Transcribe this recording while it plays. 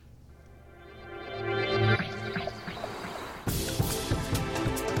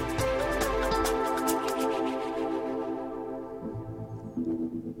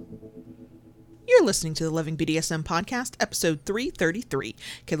listening to the Loving BDSM podcast, episode 333.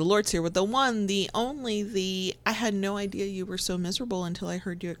 Okay, the Lord's here with the one, the only, the I had no idea you were so miserable until I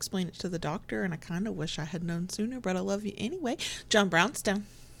heard you explain it to the doctor, and I kind of wish I had known sooner, but I love you anyway. John Brownstone.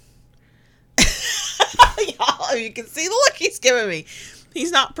 Y'all, you can see the look he's giving me.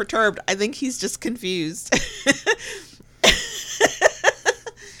 He's not perturbed. I think he's just confused.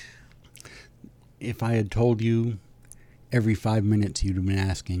 If I had told you every 5 minutes, you'd have been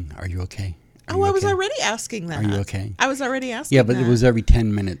asking, are you okay? I was already asking that. Are you okay? I was already asking Yeah, but that. It was every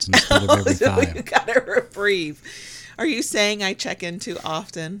 10 minutes instead of every 5. You gotta reprieve. Are you saying I check in too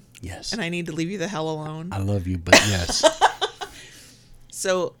often? Yes. And I need to leave you the hell alone? I love you, but yes.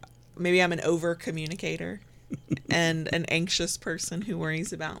 So maybe I'm an over communicator and an anxious person who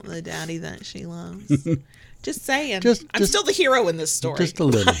worries about the daddy that she loves. Just saying. I'm still the hero in this story. Just a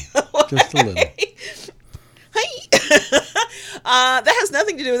little. Just a little. Hey. That has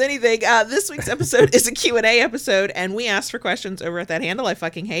nothing to do with anything. This week's episode is a Q&A episode, and we asked for questions over at that handle I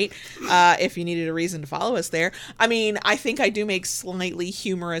fucking hate. If you needed a reason to follow us there. I mean, I think I do make slightly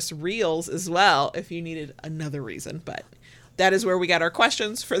humorous reels as well if you needed another reason, but that is where we got our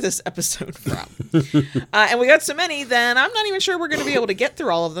questions for this episode from. And we got so many, then I'm not even sure we're going to be able to get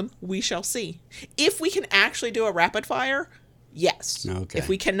through all of them. We shall see. If we can actually do a rapid fire, yes. Okay. If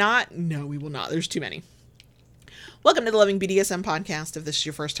we cannot, no, we will not. There's too many. Welcome to the Loving BDSM podcast. If this is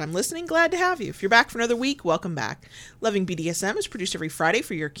your first time listening, glad to have you. If you're back for another week, welcome back. Loving BDSM is produced every Friday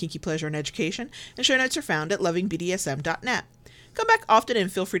for your kinky pleasure and education, and show notes are found at lovingbdsm.net. Come back often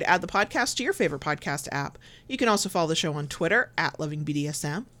and feel free to add the podcast to your favorite podcast app. You can also follow the show on Twitter at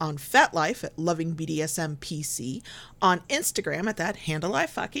LovingBDSM, on FetLife at LovingBDSMPC, on Instagram at that handle I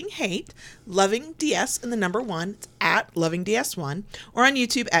fucking hate, LovingDS and the number 1 at LovingDS1, or on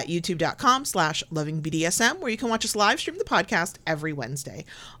YouTube at youtube.com/LovingBDSM, where you can watch us live stream the podcast every Wednesday.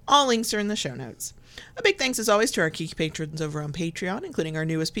 All links are in the show notes. A big thanks, as always, to our geeky patrons over on Patreon, including our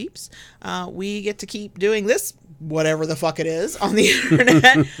newest peeps. We get to keep doing this, whatever the fuck it is, on the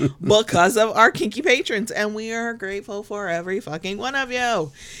internet because of our kinky patrons, and we are grateful for every fucking one of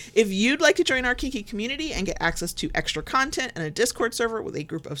you. If you'd like to join our kinky community and get access to extra content and a Discord server with a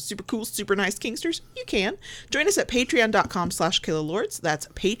group of super cool, super nice kinksters, you can. Join us at patreon.com/KaylaLords. That's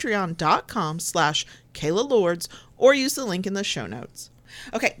patreon.com/KaylaLords, or use the link in the show notes.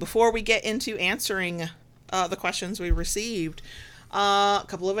 Okay, before we get into answering the questions we received, a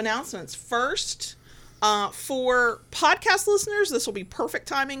couple of announcements. First, for podcast listeners, this will be perfect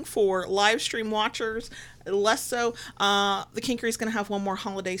timing. For live stream watchers, less so. The Kinkery is going to have one more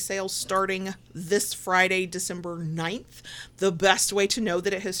holiday sale starting this Friday, December 9th. The best way to know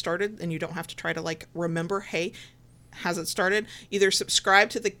that it has started, and you don't have to try to remember, hey, has it started? Either subscribe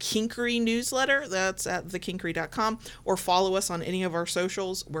to the Kinkery newsletter, that's at thekinkery.com, or follow us on any of our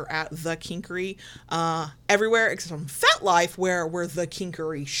socials. We're at The Kinkery everywhere except on FetLife, where we're The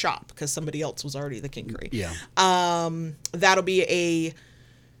Kinkery Shop, because somebody else was already The Kinkery. Yeah. That'll be a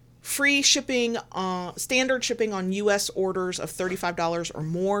free shipping, standard shipping on U.S. orders of $35 or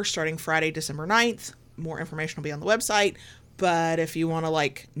more starting Friday, December 9th. More information will be on the website, but if you want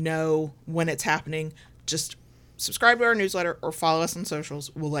to know when it's happening, just subscribe to our newsletter or follow us on socials.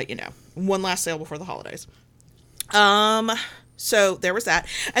 We'll let you know. One last sale before the holidays. So there was that.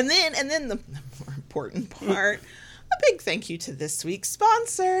 And then the more important part, a big thank you to this week's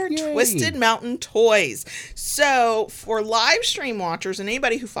sponsor, Yay. Twisted Mountain Toys. So for live stream watchers and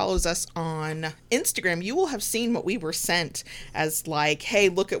anybody who follows us on Instagram, you will have seen what we were sent as hey,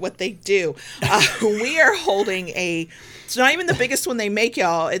 look at what they do. We are holding it's not even the biggest one they make,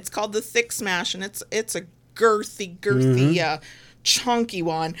 y'all. It's called the Thick Smash, and it's a girthy, chunky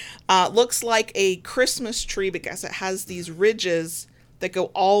one. Looks like a Christmas tree because it has these ridges that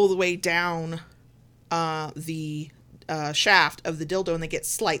go all the way down the shaft of the dildo, and they get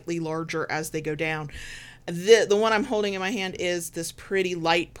slightly larger as they go down. The one I'm holding in my hand is this pretty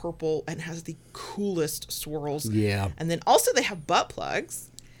light purple and has the coolest swirls. Yeah. And then also they have butt plugs.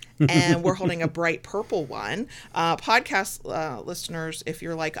 And we're holding a bright purple one. Podcast listeners, if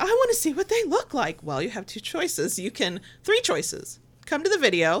you're I want to see what they look like. Well, you have 3 choices. Come to the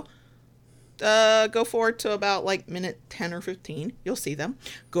video. Go forward to about minute 10 or 15. You'll see them.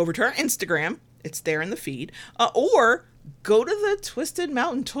 Go over to our Instagram. It's there in the feed. Or go to the Twisted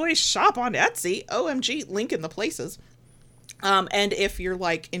Mountain Toys shop on Etsy. OMG, link in the places. And if you're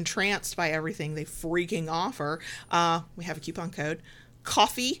entranced by everything they freaking offer, we have a coupon code.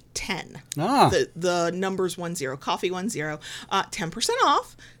 Coffee 10. Ah. The numbers 10, coffee 10, 10%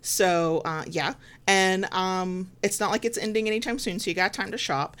 off. So, yeah. And it's not like it's ending anytime soon, so you got time to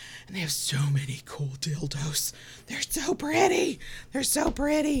shop. And they have so many cool dildos. They're so pretty. They're so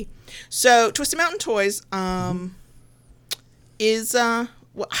pretty. So, Twisted Mountain Toys is, well,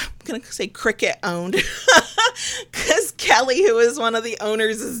 I'm going to say Cricket owned. Because Kelly, who is one of the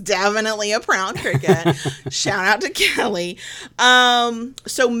owners, is definitely a proud Cricket. Shout out to Kelly.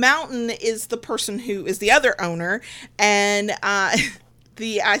 So Mountain is the person who is the other owner. And I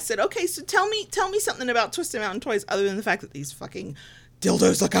said, okay, so tell me something about Twisted Mountain Toys other than the fact that these fucking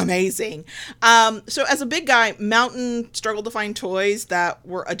dildos look amazing. So as a big guy, Mountain struggled to find toys that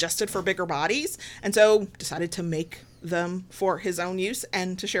were adjusted for bigger bodies. And so decided to make them for his own use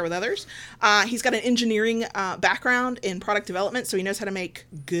and to share with others. He's got an engineering background in product development, so he knows how to make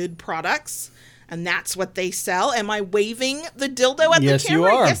good products, and that's what they sell. Am I waving the dildo at the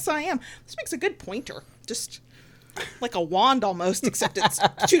camera? You are. Yes, I am. This makes a good pointer. Just like a wand almost, except it's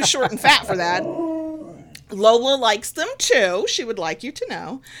too short and fat for that. Lola likes them too. She would like you to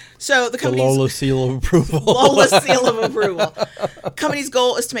know. So the company's Lola seal of approval. Lola seal of approval. Company's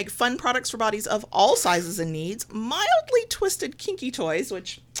goal is to make fun products for bodies of all sizes and needs, mildly twisted kinky toys,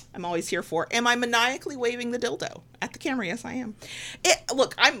 which I'm always here for. Am I maniacally waving the dildo at the camera? Yes, I am.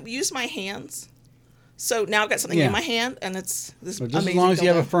 Look, I use my hands. So now I've got something in my hand, and it's this So just amazing as long as dildo. you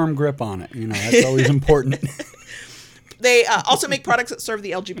have a firm grip on it, that's always important. They also make products that serve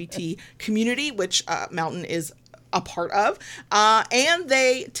the LGBT community, which Mountain is a part of. And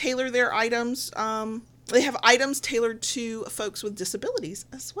they tailor their items. They have items tailored to folks with disabilities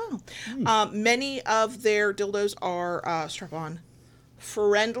as well. Many of their dildos are strap-on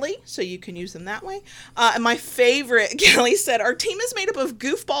friendly, so you can use them that way. And my favorite, Kelly said, our team is made up of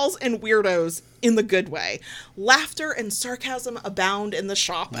goofballs and weirdos in the good way. Laughter and sarcasm abound in the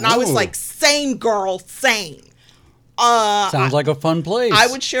shop. And I was like, same, girl, same. Sounds like a fun place. I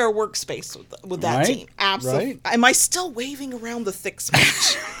would share a workspace with that team. Absolutely. Right. Am I still waving around the thick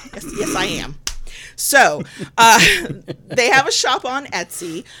speech? yes, I am. So, they have a shop on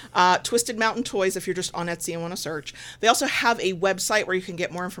Etsy, Twisted Mountain Toys, if you're just on Etsy and want to search. They also have a website where you can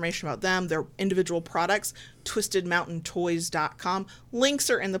get more information about them, their individual products, twistedmountaintoys.com. Links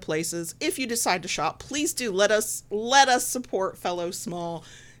are in the places. If you decide to shop, please do let us support fellow small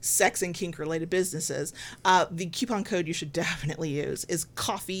sex and kink related businesses. The coupon code you should definitely use is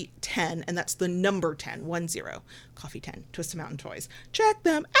coffee10, and that's the number 10, 10, coffee 10, Twisted Mountain Toys. Check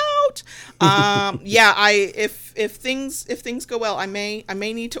them out. If things go well, I may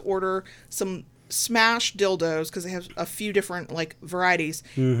need to order some smash dildos, because they have a few different varieties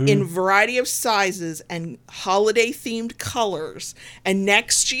in variety of sizes and holiday themed colors, and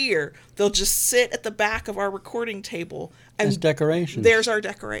next year they'll just sit at the back of our recording table and as decoration. There's our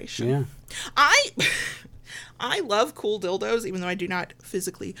decoration. Yeah. I love cool dildos, even though I do not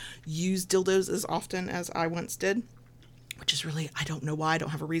physically use dildos as often as I once did, which is really, I don't know why, I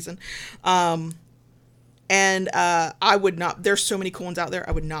don't have a reason. And I would not, there's so many cool ones out there,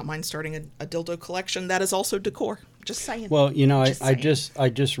 I would not mind starting a dildo collection. That is also decor. Just saying. Well, I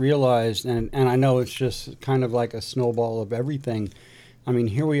just realized, and I know it's just kind of like a snowball of everything. I mean,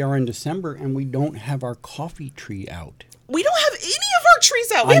 here we are in December, and we don't have our coffee tree out. We don't have any of our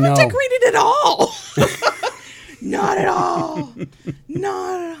trees out. We haven't decorated at all. Not at all.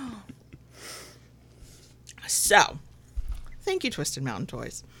 Not at all. So, thank you, Twisted Mountain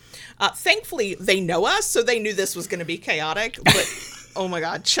Toys. Thankfully, they know us, so they knew this was going to be chaotic. But, oh my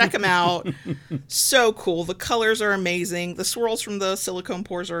God, check them out. So cool. The colors are amazing. The swirls from the silicone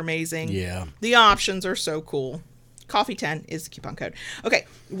pores are amazing. Yeah. The options are so cool. Coffee 10 is the coupon code. Okay,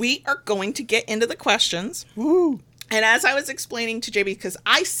 we are going to get into the questions. Woo! And as I was explaining to JB, because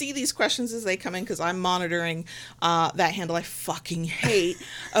I see these questions as they come in, because I'm monitoring that handle I fucking hate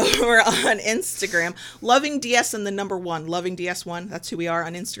over on Instagram. Loving DS and the number 1, Loving DS1. That's who we are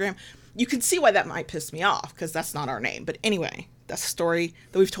on Instagram. You can see why that might piss me off, because that's not our name. But anyway, that's a story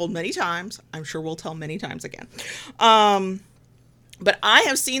that we've told many times. I'm sure we'll tell many times again. But I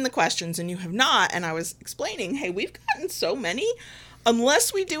have seen the questions and you have not. And I was explaining, hey, we've gotten so many.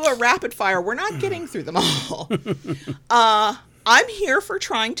 Unless we do a rapid fire, we're not getting through them all. I'm here for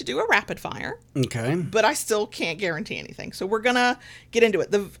trying to do a rapid fire. Okay. But I still can't guarantee anything. So we're going to get into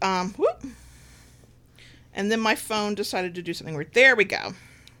it. And then my phone decided to do something weird. There we go.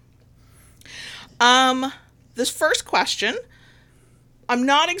 This first question, I'm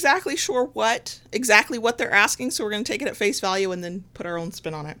not exactly sure what they're asking, so we're going to take it at face value and then put our own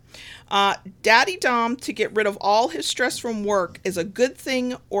spin on it. Daddy Dom to get rid of all his stress from work is a good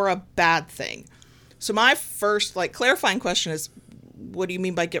thing or a bad thing? So my first clarifying question is, what do you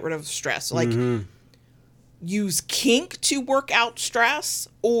mean by get rid of stress? Like, use kink to work out stress,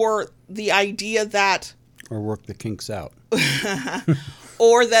 or the idea that... Or work the kinks out.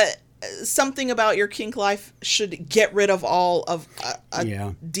 Or that something about your kink life should get rid of all of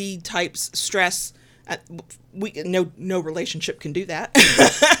a D type's stress. No relationship can do that.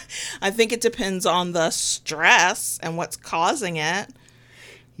 I think it depends on the stress and what's causing it.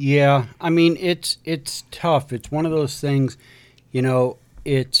 Yeah, I mean, it's tough. It's one of those things,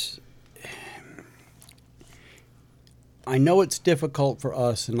 I know it's difficult for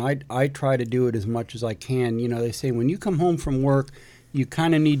us, and I try to do it as much as I can. They say when you come home from work, you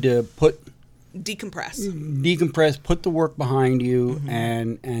kind of need to decompress, put the work behind you,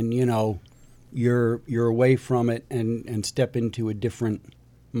 and you're away from it and step into a different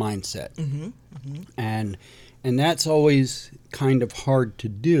mindset. And that's always kind of hard to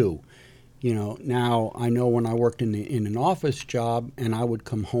do. Now I know when I worked in an office job and I would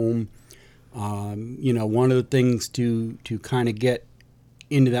come home, one of the things to kind of get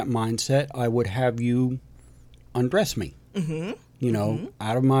into that mindset, I would have you undress me,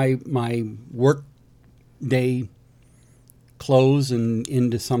 out of my work day clothes and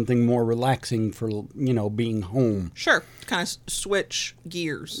into something more relaxing for, being home. Sure. Kind of switch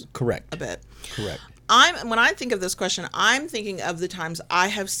gears. Correct. A bit. Correct. When I think of this question, I'm thinking of the times I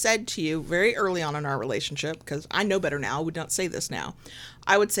have said to you very early on in our relationship, because I know better now, I would not say this now.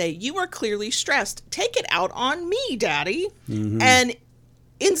 I would say, you are clearly stressed. Take it out on me, Daddy. And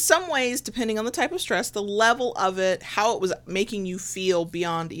in some ways, depending on the type of stress, the level of it, how it was making you feel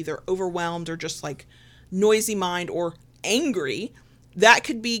beyond either overwhelmed or just like noisy mind or angry, that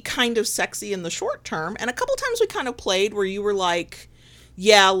could be kind of sexy in the short term. And a couple times we kind of played where you were like,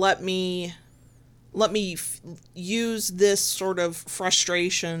 yeah, let me use this sort of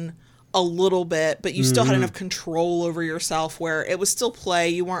frustration a little bit, but you still had enough control over yourself where it was still play.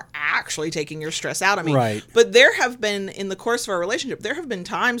 You weren't actually taking your stress out on me. Right. But there have been, in the course of our relationship, there have been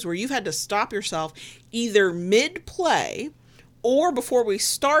times where you've had to stop yourself either mid-play or before we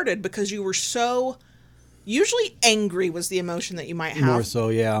started because you were so... Usually angry was the emotion that you might have. More so,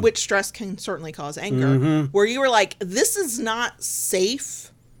 yeah. Which stress can certainly cause anger. Where you were like, this is not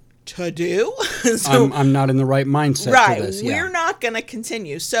safe to do. So, I'm not in the right mindset for this. We're not going to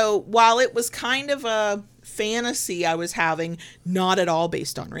continue. So while it was kind of a fantasy I was having, not at all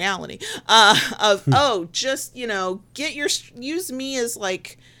based on reality, just, use me as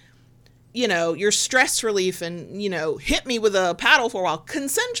like, your stress relief and, hit me with a paddle for a while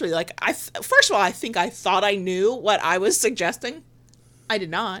consensually. Like first of all, I think I thought I knew what I was suggesting. I did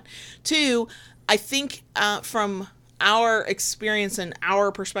not. Two, I think from our experience and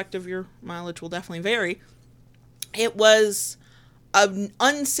our perspective, your mileage will definitely vary. It was an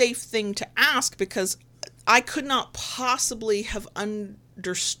unsafe thing to ask because I could not possibly have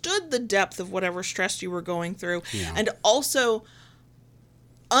understood the depth of whatever stress you were going through. Yeah. And also,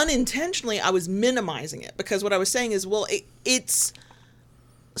 unintentionally, I was minimizing it because what I was saying is, well, it's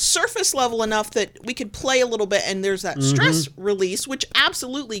surface level enough that we could play a little bit and there's that stress release, which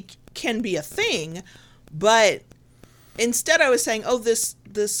absolutely can be a thing. But instead I was saying,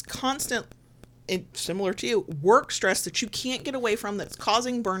 this constant, similar to you, work stress that you can't get away from, that's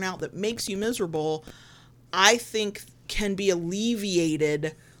causing burnout, that makes you miserable, I think can be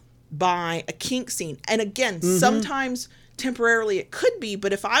alleviated by a kink scene. And again, sometimes temporarily it could be,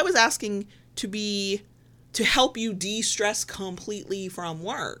 but if I was asking to help you de-stress completely from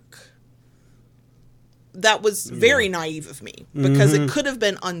work, that was very naive of me because it could have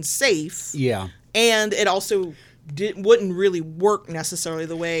been unsafe. Yeah. And it also wouldn't really work necessarily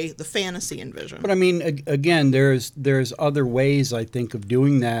the way the fantasy envisioned. But I mean, again, there's other ways I think of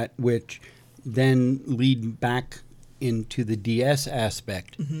doing that, which then lead back into the DS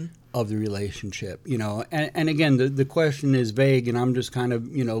aspect of the relationship, and again, the question is vague, and I'm just kind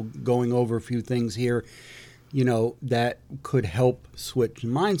of, going over a few things here, that could help switch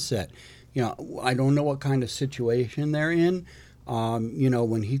mindset. I don't know what kind of situation they're in.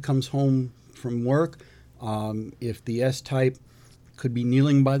 When he comes home from work, if the S-type could be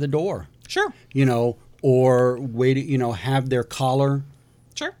kneeling by the door. Sure. Or wait, have their collar,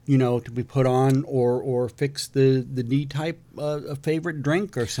 sure, to be put on, or fix the D-type a favorite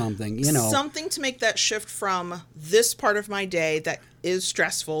drink or something, Something to make that shift from this part of my day that is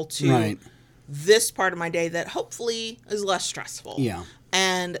stressful to this part of my day that hopefully is less stressful. Yeah.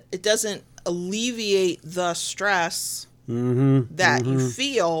 And it doesn't alleviate the stress that you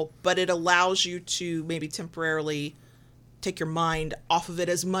feel, but it allows you to maybe temporarily take your mind off of it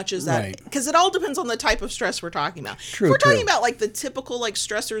as much as that, Right. because it all depends on the type of stress we're talking about. True, if we're talking true. about like the typical like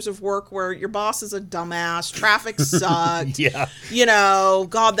stressors of work where your boss is a dumbass, traffic sucked, Yeah. you know,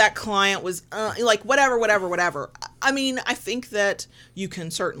 God, that client was like whatever. I mean, I think that you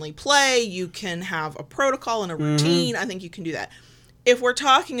can certainly play, you can have a protocol and a routine. I think you can do that. If we're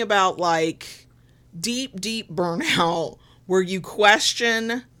talking about like deep burnout where you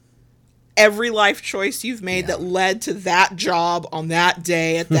question every life choice you've made that led to that job on that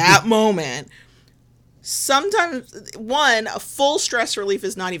day at that moment, sometimes a full stress relief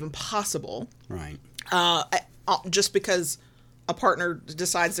is not even possible. Right. Just because a partner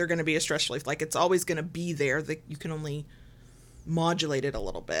decides they're going to be a stress relief. Like, it's always going to be there. That you can only modulate it a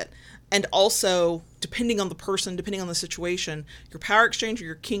little bit. And also, depending on the person, depending on the situation, your power exchange or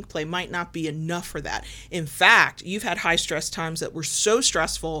your kink play might not be enough for that. In fact, you've had high stress times that were so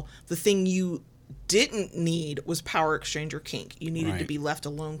stressful, the thing you didn't need was power exchange or kink. You needed to be left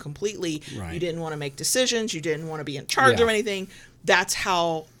alone completely. Right. You didn't want to make decisions. You didn't want to be in charge of anything. That's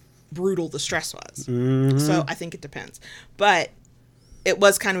how brutal the stress was. So I think it depends. But it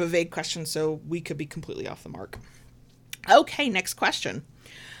was kind of a vague question, so we could be completely off the mark. Okay, next question.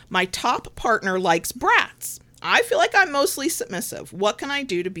 My top partner likes brats. I feel like I'm mostly submissive. What can I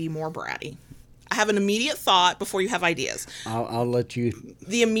do to be more bratty? I have an immediate thought before you have ideas. I'll let you.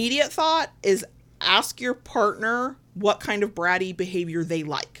 The immediate thought is ask your partner what kind of bratty behavior they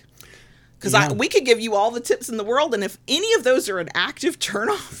like. Because we could give you all the tips in the world, and if any of those are an active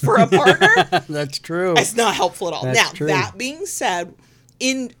turnoff for a partner, That's true. it's not helpful at all. That's Now, true. that being said,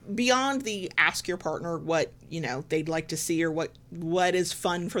 in beyond the ask your partner what they'd like to see or what is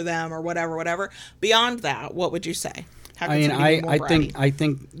fun for them or whatever, beyond that, what would you say? How I mean, somebody be more bratty? I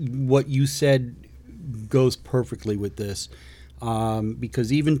think what you said goes perfectly with this,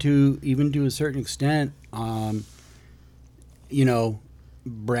 because even to a certain extent,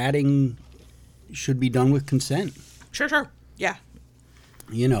 bratting should be done with consent. Sure, yeah.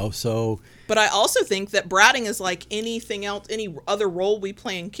 So. But I also think that bratting is like anything else, any other role we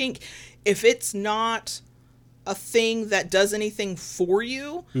play in kink. If it's not a thing that does anything for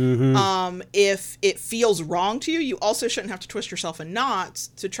you, if it feels wrong to you, you also shouldn't have to twist yourself in knots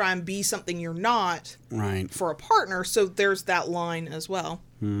to try and be something you're not for a partner. So there's that line as well.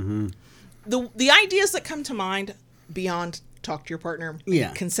 The ideas that come to mind beyond talk to your partner,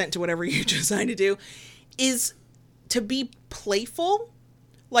 consent to whatever you decide to do, is to be playful.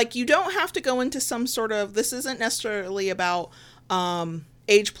 Like, you don't have to go into some sort of, this isn't necessarily about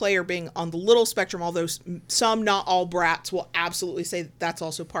age play or being on the little spectrum, although some, not all brats will absolutely say that's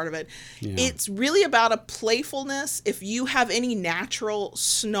also part of it. Yeah. It's really about a playfulness. If you have any natural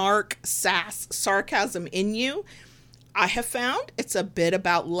snark, sass, sarcasm in you, I have found it's a bit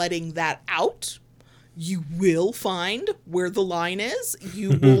about letting that out. You will find where the line is. You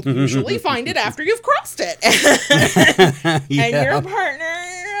will usually find it after you've crossed it. And your partner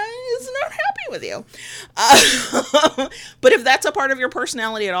is not happy with you. But if that's a part of your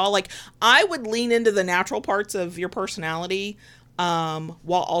personality at all, like, I would lean into the natural parts of your personality while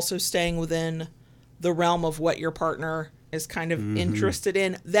also staying within the realm of what your partner is kind of interested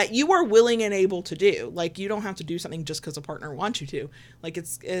in, that you are willing and able to do. Like, you don't have to do something just because a partner wants you to. Like,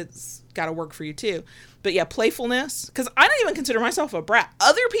 it's got to work for you too. But yeah, playfulness, because I don't even consider myself a brat.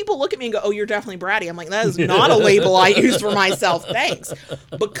 Other people look at me and go, oh, you're definitely bratty. I'm like, that is not a label I use for myself. Thanks.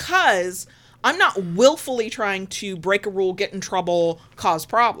 Because I'm not willfully trying to break a rule, get in trouble, cause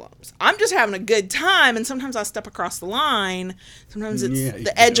problems. I'm just having a good time, and sometimes I step across the line. Sometimes it's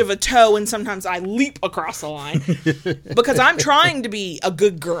the edge of a toe, and sometimes I leap across the line because I'm trying to be a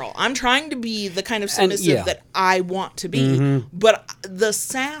good girl. I'm trying to be the kind of submissive that I want to be, but the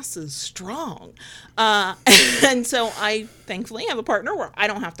sass is strong. And so I thankfully have a partner where I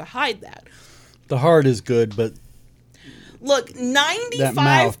don't have to hide that. The heart is good, but look,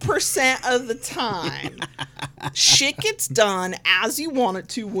 95% of the time, shit gets done as you want it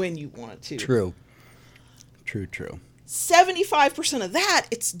to, when you want it to. True. 75% of that,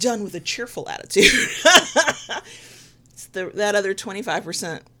 it's done with a cheerful attitude. It's that other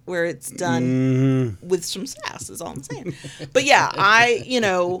 25% where it's done with some sass, is all I'm saying. But yeah,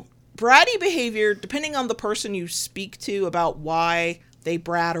 bratty behavior, depending on the person you speak to about why they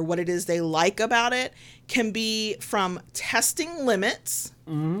brat or what it is they like about it, can be from testing limits.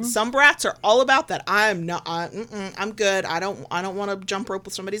 Some brats are all about that. I'm good. I don't want to jump rope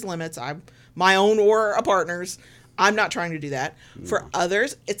with somebody's limits. I'm my own or a partner's. I'm not trying to do that. For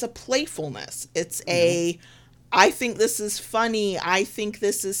others, it's a playfulness. It's I think this is funny. I think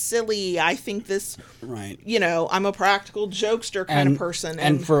this is silly. I think this, right. I'm a practical jokester kind of person.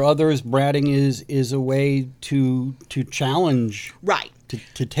 And for others, bratting is a way to challenge. Right.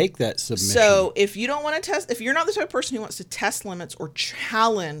 To take that submission. So if you don't want to test, if you're not the type of person who wants to test limits or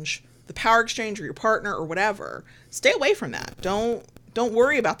challenge the power exchange or your partner or whatever, stay away from that. Don't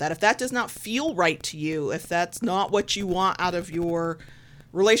worry about that. If that does not feel right to you, if that's not what you want out of your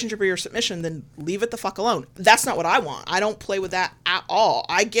relationship or your submission, then leave it the fuck alone. That's not what I want. I don't play with that at all.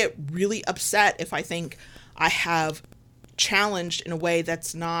 I get really upset if I think I have challenged in a way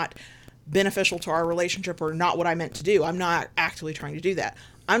that's not beneficial to our relationship or not what I meant to do. I'm not actively trying to do that.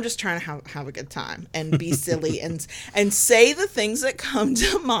 I'm just trying to have a good time and be silly and say the things that come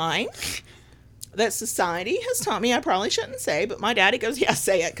to mind that society has taught me I probably shouldn't say, but my daddy goes, yeah,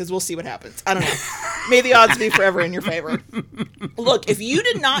 say it, because we'll see what happens. I don't know. May the odds be forever in your favor. Look, if you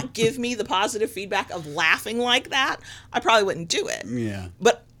did not give me the positive feedback of laughing like that, I probably wouldn't do it. Yeah.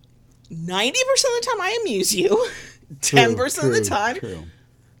 But 90% of the time I amuse you. 10% of the time,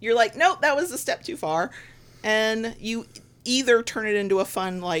 you're like, nope, that was a step too far. And you either turn it into a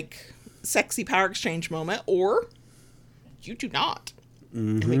fun, like, sexy power exchange moment, or you do not.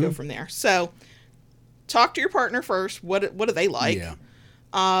 And we go from there. So talk to your partner first. What do they like?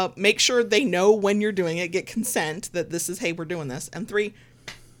 Yeah. Make sure they know when you're doing it. Get consent that this is, hey, we're doing this. And 3,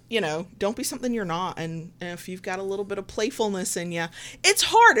 don't be something you're not. And if you've got a little bit of playfulness in you, it's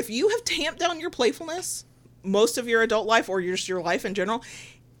hard. If you have tamped down your playfulness most of your adult life or just your life in general,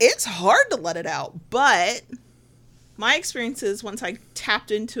 it's hard to let it out. But my experience is once I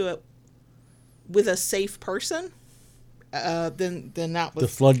tapped into it with a safe person, then that was... The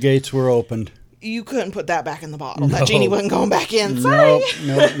floodgates were opened. You couldn't put that back in the bottle. No. That genie wasn't going back in. Sorry.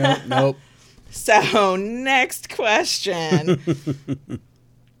 Nope. So, next question.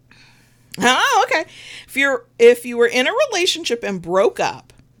 Oh, okay. If you were in a relationship and broke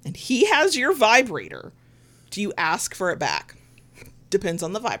up and he has your vibrator, do you ask for it back? Depends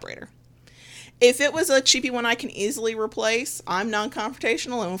on the vibrator. If it was a cheapy one I can easily replace, I'm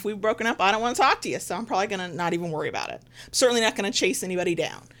non-confrontational, and if we've broken up, I don't want to talk to you, so I'm probably going to not even worry about it. I'm certainly not going to chase anybody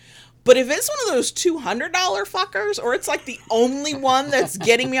down. But if it's one of those $200 fuckers, or it's like the only one that's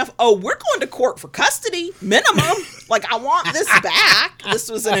getting me off, oh, we're going to court for custody, minimum. Like, I want this back. This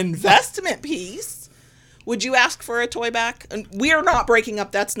was an investment piece. Would you ask for a toy back? And we are not breaking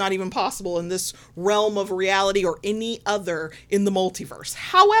up. That's not even possible in this realm of reality or any other in the multiverse.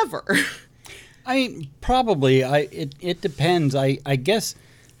 However... I mean, probably. It depends. I guess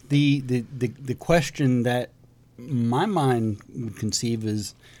the question that my mind would conceive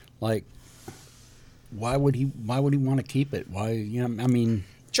is like, why would he want to keep it? Why, I mean,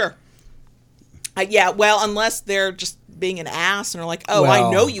 sure. Yeah. Well, unless they're just being an ass and are like, oh, well,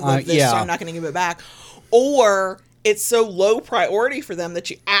 I know you want this, so I'm not going to give it back, or it's so low priority for them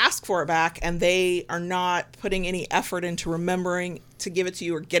that you ask for it back and they are not putting any effort into remembering to give it to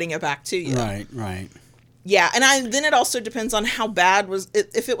you or getting it back to you. Right. Yeah, and then it also depends on how bad was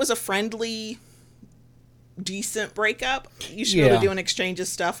it. If it was a friendly, decent breakup, you should be able to do an exchange of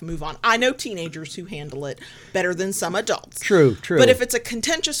stuff, move on. I know teenagers who handle it better than some adults. True. But if it's a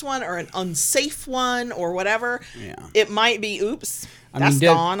contentious one or an unsafe one or whatever, it might be, oops, that's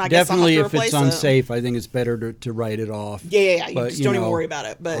gone. I guess I'll have to replace it. Definitely, if it's unsafe, I think it's better to write it off. Yeah. You just don't even worry about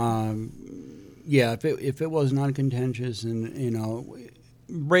it. But yeah, if it was non-contentious, and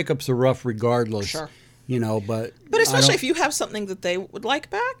breakups are rough regardless. Sure. But especially if you have something that they would like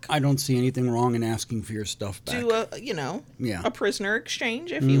back, I don't see anything wrong in asking for your stuff back. Do a prisoner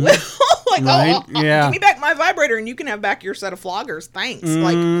exchange, if you will. Like, right? Give me back my vibrator, and you can have back your set of floggers. Thanks,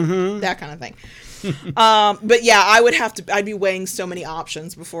 like that kind of thing. But yeah, I'd be weighing so many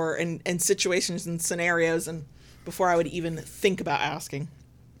options before, and situations and scenarios, and before I would even think about asking.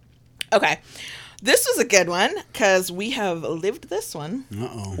 Okay. This was a good one because we have lived this one.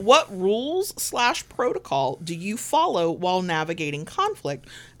 Uh-oh. What rules/protocol do you follow while navigating conflict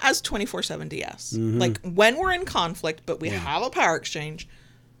as 24/7 DS? Like, when we're in conflict, but we have a power exchange,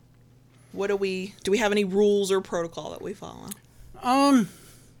 do we have any rules or protocol that we follow?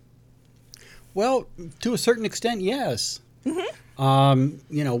 Well, to a certain extent, yes. One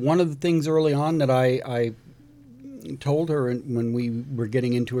of the things early on that I told her when we were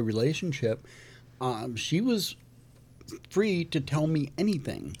getting into a relationship, she was free to tell me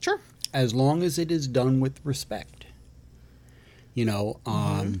anything. Sure. As long as it is done with respect. We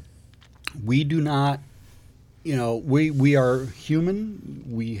do not, we are human.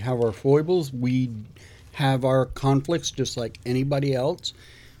 We have our foibles. We have our conflicts just like anybody else.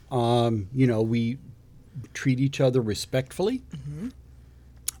 We treat each other respectfully.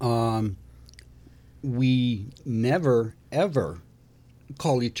 we never, ever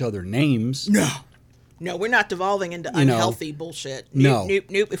call each other names. No, we're not devolving into unhealthy bullshit. No.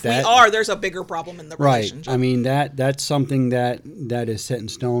 Nope. If we are, there's a bigger problem in the relationship. Right. I mean, that's something that is set in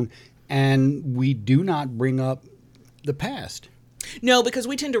stone. And we do not bring up the past. No, because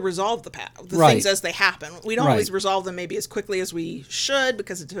we tend to resolve the things as they happen. We don't always resolve them maybe as quickly as we should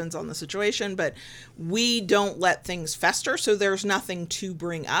because it depends on the situation, but we don't let things fester, so there's nothing to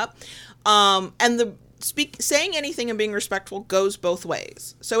bring up. And saying anything and being respectful goes both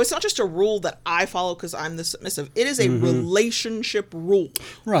ways. So it's not just a rule that I follow because I'm the submissive. It is a relationship rule.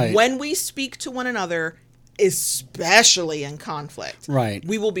 Right. When we speak to one another, especially in conflict, right,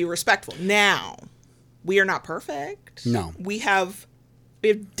 we will be respectful. Now, we are not perfect. No. We have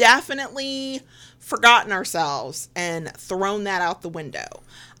definitely forgotten ourselves and thrown that out the window.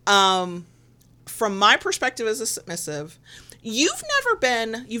 From my perspective as a submissive, you've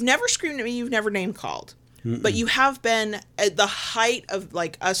never screamed at me, you've never name called. But you have been at the height of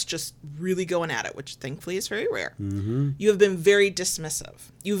like us just really going at it, which thankfully is very rare. You have been very dismissive.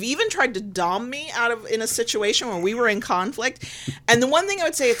 You've even tried to dom me in a situation where we were in conflict. And the one thing I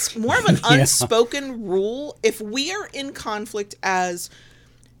would say, it's more of an unspoken rule. If we are in conflict as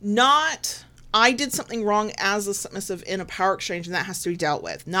not, I did something wrong as a submissive in a power exchange and that has to be dealt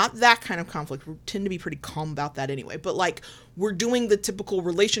with. Not that kind of conflict. We tend to be pretty calm about that anyway. But like we're doing the typical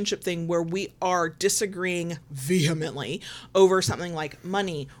relationship thing where we are disagreeing vehemently over something like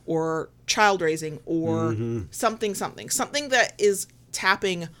money or child raising or something that is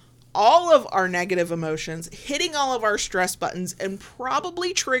tapping all of our negative emotions, hitting all of our stress buttons, and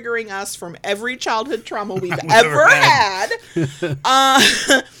probably triggering us from every childhood trauma we've ever had.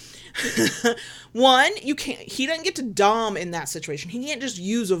 One, he doesn't get to dom in that situation. He can't just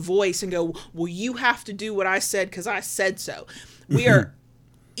use a voice and go, well, you have to do what I said because I said so. We are,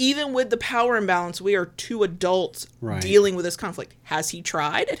 even with the power imbalance, we are two adults dealing with this conflict. Has he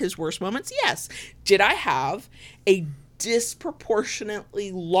tried at his worst moments? Yes. Did I have a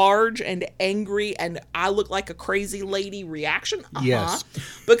disproportionately large and angry and I look like a crazy lady reaction? Yes.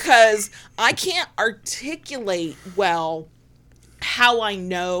 Because I can't articulate well how I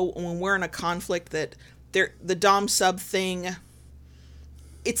know when we're in a conflict that the dom sub thing,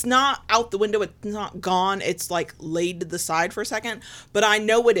 it's not out the window, it's not gone, it's like laid to the side for a second, but I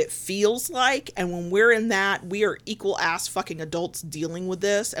know what it feels like, and when we're in that, we are equal ass fucking adults dealing with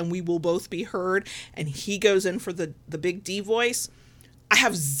this, and we will both be heard, and he goes in for the big D voice. I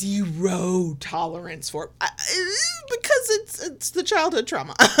have zero tolerance for it because it's the childhood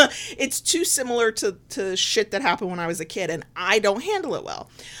trauma. It's too similar to shit that happened when I was a kid, and I don't handle it well.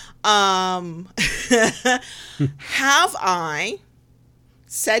 Have I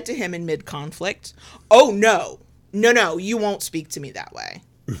said to him in mid-conflict, oh, no, you won't speak to me that way?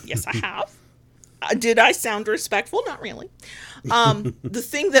 Yes, I have. Did I sound respectful? Not really. The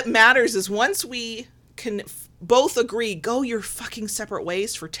thing that matters is once we can both agree, go your fucking separate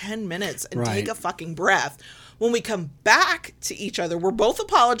ways for 10 minutes and take a fucking breath. When we come back to each other, we're both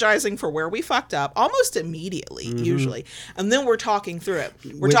apologizing for where we fucked up almost immediately, usually. And then we're talking through it.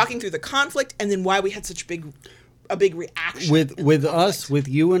 We're talking through the conflict and then why we had such a big reaction. With us, with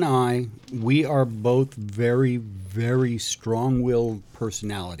you and I, we are both very, very strong-willed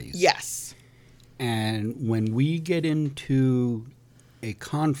personalities. Yes. And when we get into a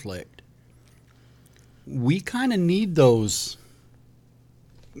conflict, we kind of need those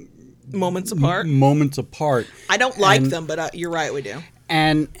moments apart. I don't like them, but you're right, we do.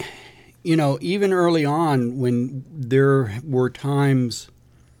 And, even early on when there were times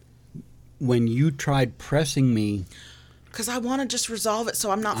when you tried pressing me. Because I want to just resolve it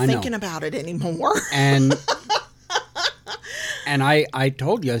so I'm not thinking about it anymore. And I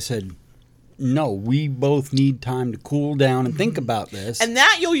told you, I said, no, we both need time to cool down and think about this. And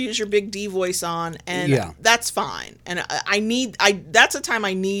that you'll use your big D voice on, and that's fine. And that's a time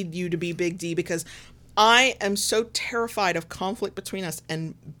I need you to be big D because I am so terrified of conflict between us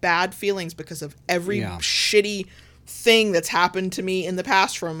and bad feelings because of every shitty thing that's happened to me in the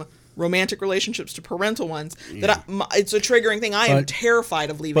past, from romantic relationships to parental ones, that it's a triggering thing. I am terrified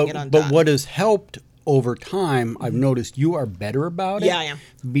of leaving it undone. But what has helped over time, I've noticed you are better about it. Yeah, I am.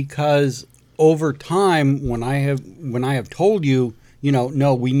 Because over time, when I have told you,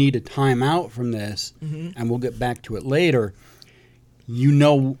 no, we need a time out from this, and we'll get back to it later,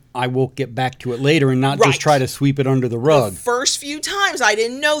 I will get back to it later and not just try to sweep it under the rug. The first few times, I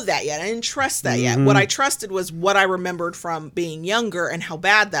didn't know that yet. I didn't trust that yet. What I trusted was what I remembered from being younger and how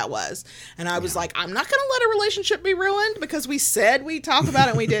bad that was. And I was like, I'm not going to let a relationship be ruined because we said we'd talk about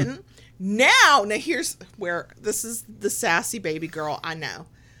it and we didn't. Now here's where this is the sassy baby girl. I know.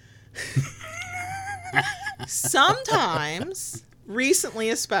 sometimes, recently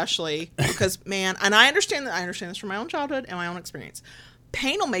especially, because, man, and I understand this from my own childhood and my own experience.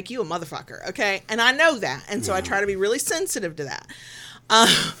 Pain will make you a motherfucker, okay? And I know that. And so I try to be really sensitive to that.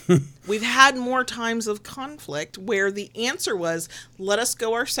 We've had more times of conflict where the answer was, let us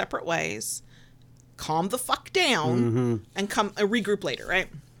go our separate ways, calm the fuck down, and come regroup later, right?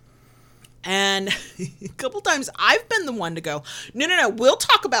 And a couple times I've been the one to go, no, we'll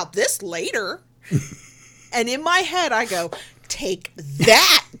talk about this later. And in my head I go, take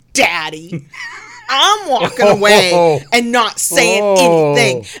that, Daddy. I'm walking away and not saying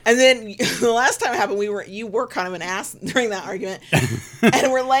anything. And then the last time it happened, you were kind of an ass during that argument. And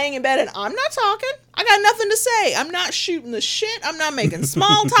we're laying in bed and I'm not talking. I got nothing to say. I'm not shooting the shit. I'm not making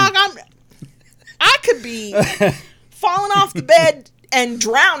small talk. I could be falling off the bed and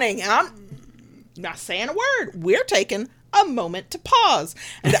drowning. And I'm not saying a word. We're taking a moment to pause.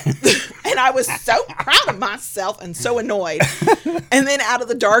 And I was so proud of myself and so annoyed. And then out of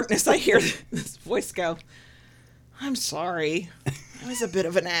the darkness, I hear this voice go, I'm sorry. I was a bit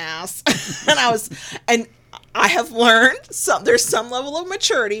of an ass. And I have learned there's some level of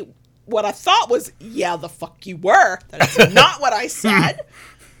maturity. What I thought was, yeah, the fuck you were. That is not what I said.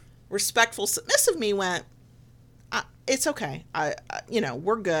 Respectful, submissive me went, it's okay.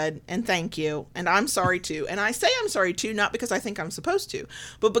 We're good. And thank you. And I'm sorry too. And I say I'm sorry too, not because I think I'm supposed to,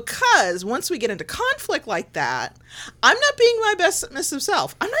 but because once we get into conflict like that, I'm not being my best submissive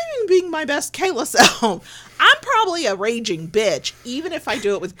self. I'm not even being my best Kayla self. I'm probably a raging bitch, even if I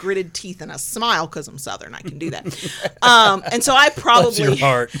do it with gritted teeth and a smile, because I'm Southern. I can do that. And so I probably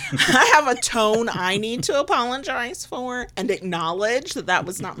I have a tone I need to apologize for and acknowledge that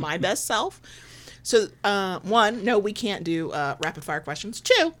was not my best self. So, one, no, we can't do rapid fire questions.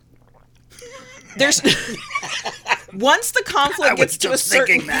 Two, there's once the conflict gets to a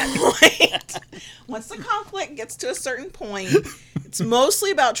certain point, once the conflict gets to a certain point, it's mostly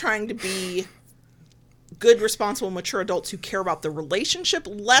about trying to be good, responsible, mature adults who care about the relationship,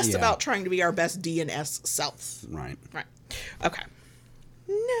 less about trying to be our best D and S self. Right. Okay.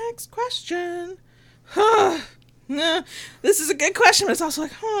 Next question. This is a good question, but it's also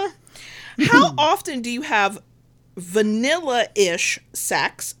like, How often do you have vanilla-ish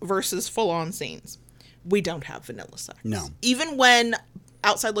sex versus full-on scenes? We don't have vanilla sex. No. Even when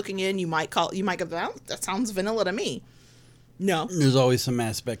outside looking in, you might go, that sounds vanilla to me. No. There's always some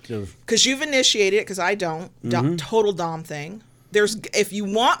aspect of... Because you've initiated it, because I don't. Total dom thing. If you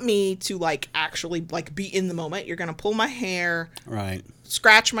want me to, actually, be in the moment, you're going to pull my hair. Right.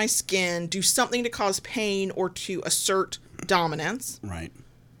 Scratch my skin. Do something to cause pain or to assert dominance. Right.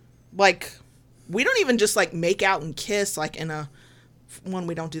 We don't even just make out and kiss in a one.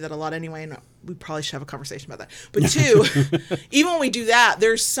 We don't do that a lot anyway, and we probably should have a conversation about that. But two, even when we do that,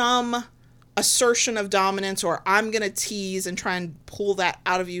 there's some assertion of dominance, or I'm gonna tease and try and pull that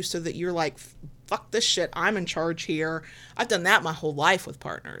out of you so that you're like, fuck this shit, I'm in charge here. I've done that my whole life with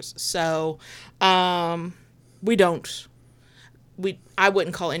partners. So we don't. I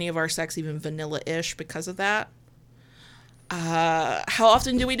wouldn't call any of our sex even vanilla-ish because of that. How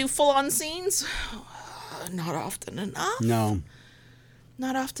often do we do full-on scenes? Not often enough. No.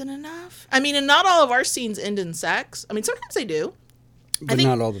 Not often enough. I mean, and not all of our scenes end in sex. I mean, sometimes they do. But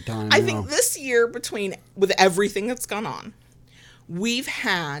not all the time. I think this year, with everything that's gone on, we've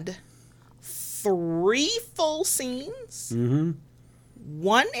had 3 full scenes. Mm-hmm.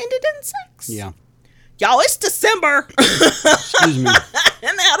 1 ended in sex. Yeah. Y'all, it's December. Excuse me.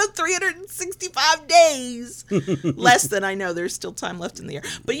 And out of 365 days, less than, I know there's still time left in the year.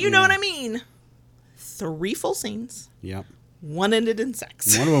 But you know what I mean. 3 full scenes. Yep. 1 ended in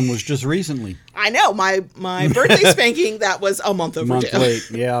sex. One of them was just recently. I know. My birthday spanking, that was a month overdue. Month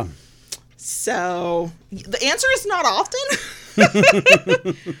late, yeah. So, the answer is not often.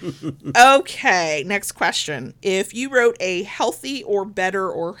 Okay, next question. If you wrote a healthy or better,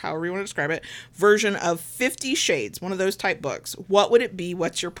 or however you want to describe it, version of 50 Shades, one of those type books, what would it be?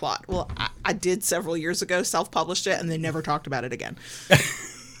 What's your plot? Well, I did several years ago, self-published it, and they never talked about it again.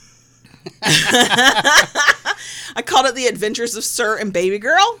 I called it The Adventures of Sir and Baby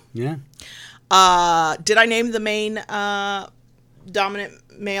Girl. Yeah. Did I name the main dominant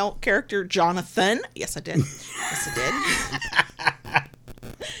male character Jonathan? Yes, I did. Yes, I did.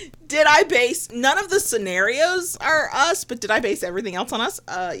 Did I base... None of the scenarios are us, but did I base everything else on us?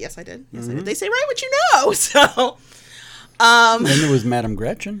 Yes, I did. Yes, I did. They say, write what you know. So... then there was Madame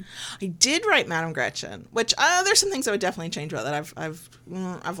Gretchen. I did write Madame Gretchen, which there's some things I would definitely change about that. I've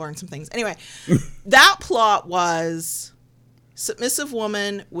learned some things. Anyway, that plot was submissive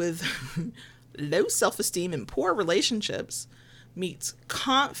woman with low self-esteem and poor relationships meets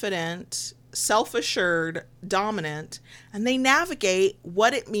confident self-assured, dominant, and they navigate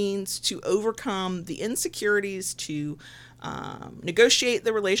what it means to overcome the insecurities, to negotiate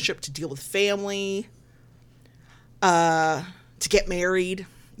the relationship, to deal with family, to get married.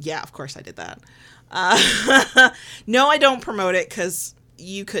 Yeah, of course I did that. No, I don't promote it because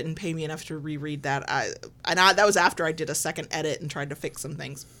you couldn't pay me enough to reread that. That was after I did a second edit and tried to fix some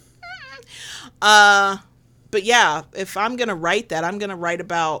things. But yeah, if I'm going to write that, I'm going to write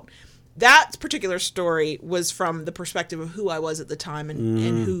about that particular story was from the perspective of who I was at the time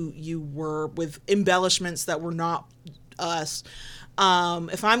and who you were, with embellishments that were not us.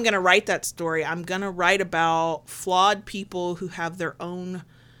 If I'm going to write that story, I'm going to write about flawed people who have their own,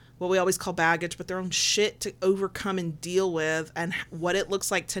 what we always call baggage, but their own shit to overcome and deal with, and what it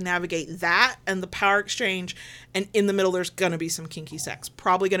looks like to navigate that and the power exchange. And in the middle, there's going to be some kinky sex.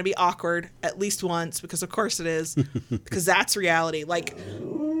 Probably going to be awkward at least once, because of course it is, because that's reality. Like,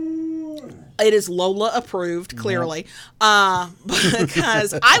 it is Lola approved, clearly.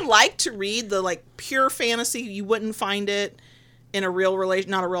 Because I like to read the like pure fantasy. You wouldn't find it in a real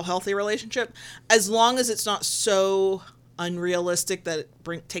not a real healthy relationship, as long as it's not so unrealistic that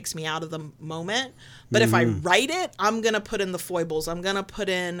it takes me out of the moment. But if I write it, I'm going to put in the foibles. I'm going to put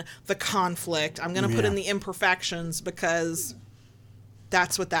in the conflict. I'm going to put in the imperfections, because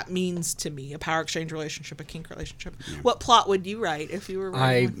that's what that means to me, a power exchange relationship, a kink relationship. Yeah. What plot would you write if you were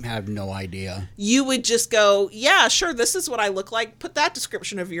writing? I have no idea. You would just go, yeah, sure, this is what I look like. Put that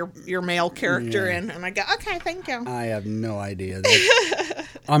description of your male character in. And I go, okay, thank you. I have no idea.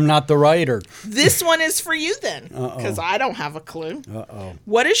 I'm not the writer. This one is for you then, because I don't have a clue. Uh-oh.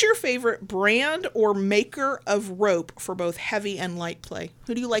 What is your favorite brand or maker of rope for both heavy and light play?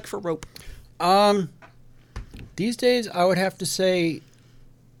 Who do you like for rope? These days, I would have to say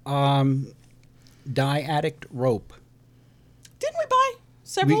Die Addict rope. Didn't we buy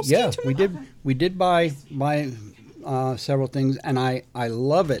several skeins from them? We did buy several things, and I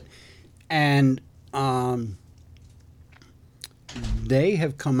love it. And they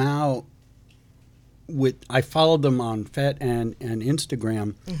have come out with, I followed them on FET and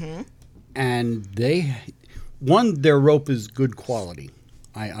Instagram, and their rope is good quality.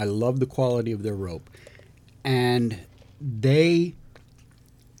 I love the quality of their rope. And they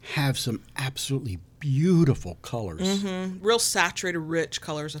have some absolutely beautiful colors. Real saturated, rich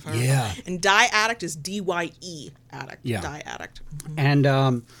colors, if I remember. Yeah. And Dye Addict is D-Y-E Addict. Yeah. Dye Addict.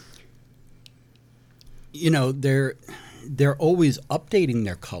 And, they're always updating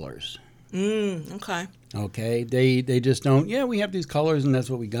their colors. Okay. Okay. They just don't, we have these colors and that's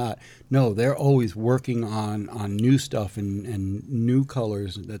what we got. No, they're always working on new stuff and new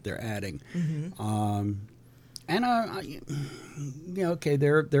colors that they're adding. And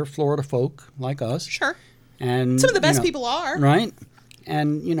they're Florida folk like us. Sure. And some of the best people are. Right.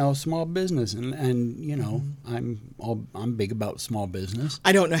 And small business, and I'm big about small business.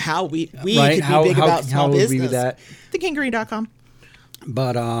 I don't know how we could be big about small business. Would we be that? TheKinkery.com.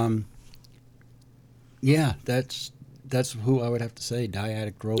 But that's who I would have to say. Dye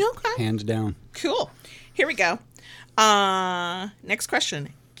Addict rope, hands down. Cool. Here we go. Next question.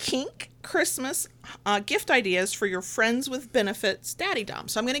 Kink Christmas gift ideas for your friends with benefits daddy dom.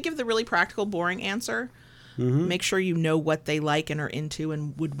 So I'm going to give the really practical, boring answer. Make sure you know what they like and are into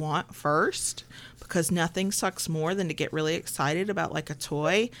and would want first, because nothing sucks more than to get really excited about like a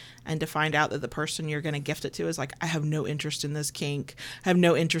toy and to find out that the person you're going to gift it to is like, I have no interest in this kink. I have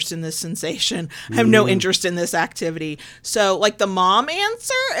no interest in this sensation. I have no interest in this activity. So like the mom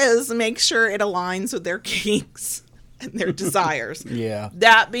answer is make sure it aligns with their kinks and their desires. Yeah.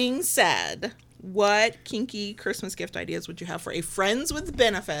 That being said, what kinky Christmas gift ideas would you have for a friends with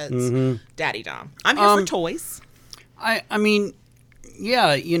benefits daddy dom? I'm here for toys. I mean,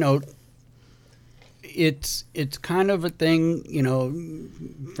 yeah, it's kind of a thing,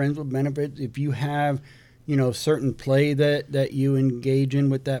 friends with benefits. If you have, certain play that you engage in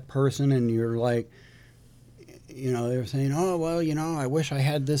with that person, and you're like, they're saying, oh, well, I wish I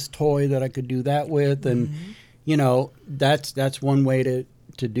had this toy that I could do that with. And, that's one way to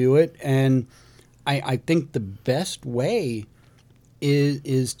do it. And I think the best way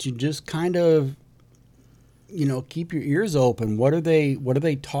is to just kind of, keep your ears open. What are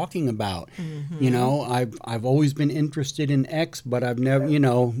they talking about? I've always been interested in X, but I've never.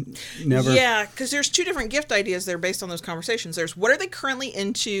 Yeah, because there's two different gift ideas there based on those conversations. There's what are they currently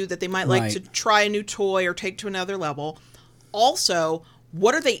into that they might like to try a new toy or take to another level. Also,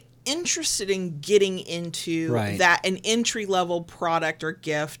 what are they interested in getting into that an entry level product or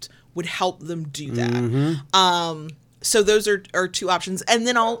gift would help them do that. So those are two options. And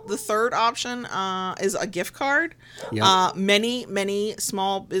then the third option is a gift card. Yep. Many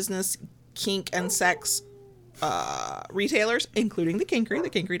small business kink and sex retailers, including the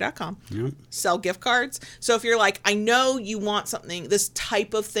Kinkery.com, sell gift cards. So if you're like, I know you want something, this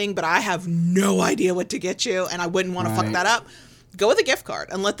type of thing, but I have no idea what to get you, and I wouldn't want to fuck that up, go with a gift card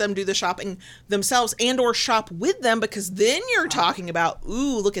and let them do the shopping themselves, and or shop with them, because then you're talking about,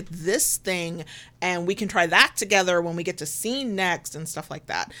 ooh, look at this thing, and we can try that together when we get to scene next and stuff like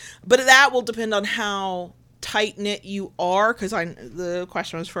that. But that will depend on how tight-knit you are, because the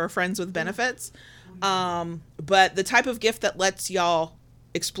question was for friends with benefits. But the type of gift that lets y'all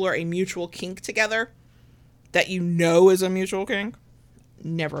explore a mutual kink together, that you know is a mutual kink,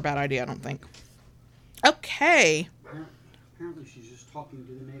 never a bad idea, I don't think. Okay. Apparently she's just talking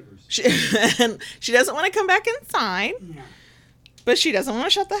to the neighbors. She doesn't want to come back inside. Yeah. But she doesn't want to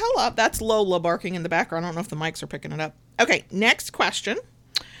shut the hell up. That's Lola barking in the background. I don't know if the mics are picking it up. Okay, next question.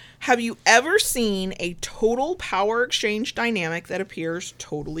 Have you ever seen a total power exchange dynamic that appears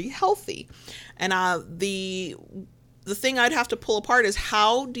totally healthy? And the thing I'd have to pull apart is,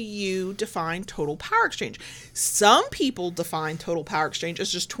 how do you define total power exchange? Some people define total power exchange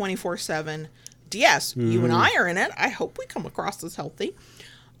as just 24/7 DS. You and I are in it. I hope we come across as healthy.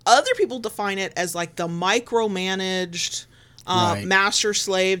 Other people define it as like the micromanaged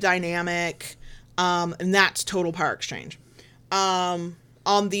master-slave dynamic, and that's total power exchange.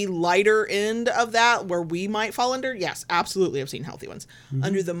 On the lighter end of that, where we might fall under, yes, absolutely, I've seen healthy ones.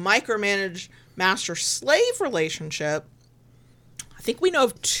 Under the micromanaged master-slave relationship, I think we know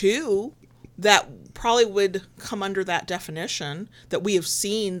of two that probably would come under that definition that we have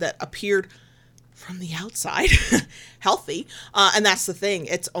seen that appeared from the outside healthy. And that's the thing.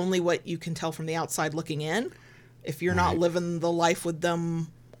 It's only what you can tell from the outside looking in. If you're not living the life with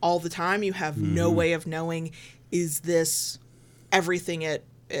them all the time, you have no way of knowing, is this everything it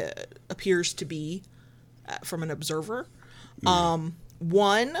appears to be from an observer.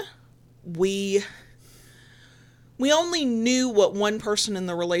 One, we only knew what one person in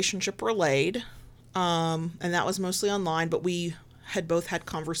the relationship relayed, and that was mostly online, but we had both had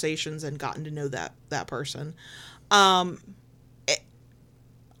conversations and gotten to know that person. I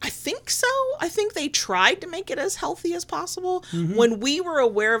think so. I think they tried to make it as healthy as possible. When we were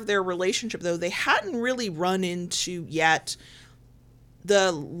aware of their relationship, though, they hadn't really run into yet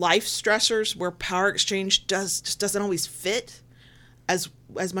the life stressors where power exchange just doesn't always fit as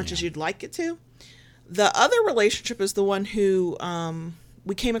much as you'd like it to. The other relationship is the one who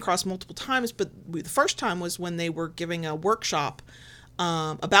we came across multiple times, but the first time was when they were giving a workshop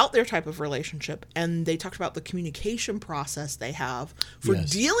about their type of relationship, and they talked about the communication process they have for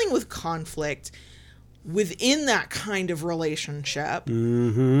dealing with conflict within that kind of relationship.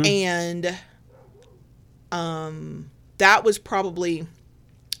 And that was probably,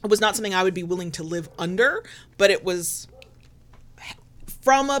 it was not something I would be willing to live under, but it was,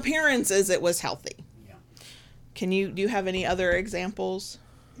 from appearances, it was healthy. Do you have any other examples?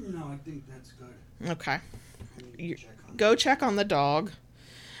 No, I think that's good. Okay. Go check on the dog.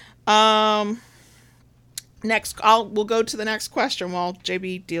 Next, we'll go to the next question while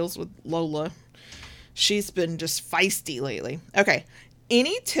JB deals with Lola. She's been just feisty lately. Okay.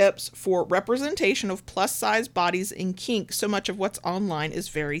 Any tips for representation of plus-size bodies in kink? So much of what's online is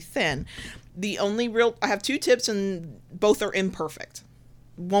very thin. I have two tips, and both are imperfect.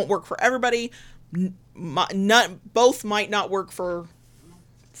 Won't work for everybody. Both might not work for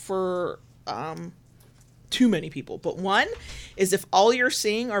too many people. But one is, if all you're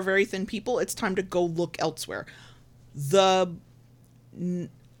seeing are very thin people, it's time to go look elsewhere. The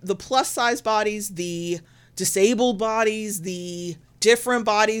plus-size bodies, the disabled bodies, the different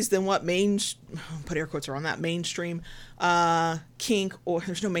bodies than what put air quotes around that, mainstream kink, or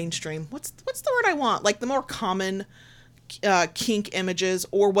there's no mainstream. What's the word I want? Like the more common kink images,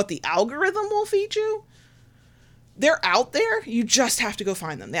 or what the algorithm will feed you. They're out there. You just have to go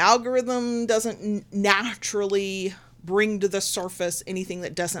find them. The algorithm doesn't naturally bring to the surface anything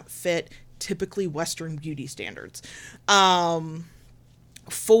that doesn't fit typically Western beauty standards.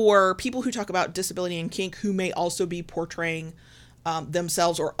 For people who talk about disability and kink, who may also be portraying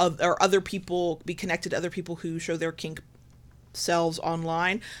themselves or other people, be connected to other people who show their kink selves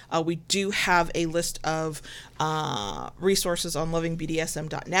online, we do have a list of resources on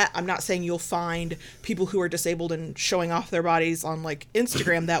lovingbdsm.net. I'm not saying you'll find people who are disabled and showing off their bodies on like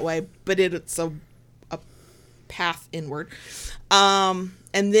Instagram that way, but it's a path inward. And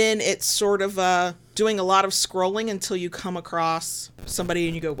then it's sort of doing a lot of scrolling until you come across somebody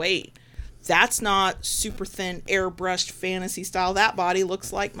and you go, wait, that's not super thin, airbrushed fantasy style. That body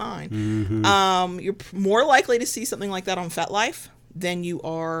looks like mine. You're more likely to see something like that on FetLife than you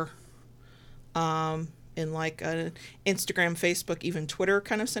are in like an Instagram, Facebook, even Twitter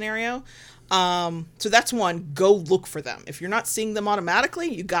kind of scenario. So that's one. Go look for them. If you're not seeing them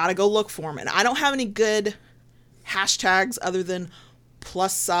automatically, you got to go look for them. And I don't have any good hashtags other than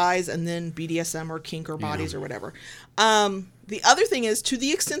plus size and then BDSM or kink or bodies or whatever. The other thing is, to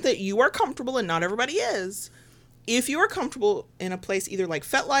the extent that you are comfortable, and not everybody is, if you are comfortable in a place either like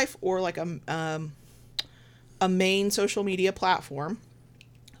FetLife or like a main social media platform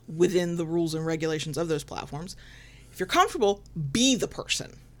within the rules and regulations of those platforms, if you're comfortable, be the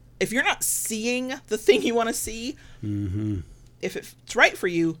person. If you're not seeing the thing you want to see, if it's right for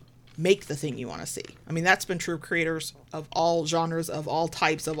you, make the thing you want to see. I mean, that's been true of creators of all genres, of all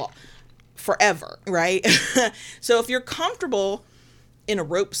types, of all, forever, right? So if you're comfortable in a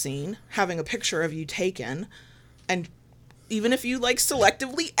rope scene, having a picture of you taken, and even if you like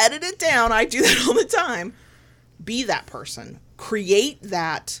selectively edit it down, I do that all the time, be that person. Create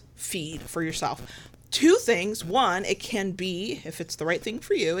that feed for yourself. Two things. One, it can be, if it's the right thing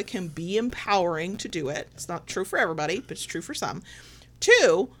for you, it can be empowering to do it. It's not true for everybody, but it's true for some.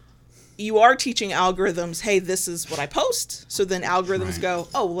 Two, you are teaching algorithms, hey, this is what I post. So then algorithms go,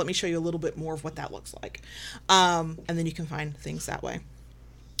 oh, well, let me show you a little bit more of what that looks like. And then you can find things that way.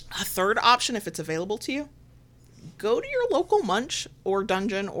 A third option, if it's available to you, go to your local munch or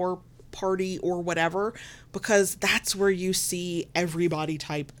dungeon or party or whatever, because that's where you see everybody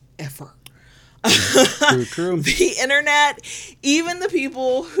type ever. True. The internet, even the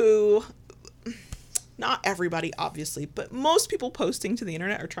people who, not everybody obviously, but most people posting to the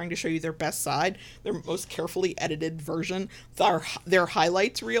internet are trying to show you their best side, their most carefully edited version, their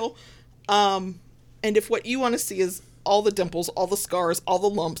highlights reel. And if what you want to see is all the dimples, all the scars, all the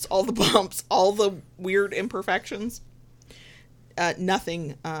lumps, all the bumps, all the weird imperfections,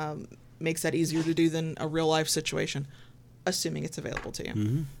 nothing makes that easier to do than a real life situation, assuming it's available to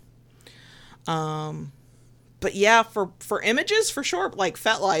you. But yeah, for images, for sure, like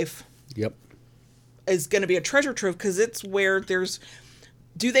FetLife is going to be a treasure trove, because it's where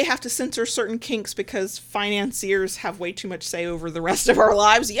do they have to censor certain kinks because financiers have way too much say over the rest of our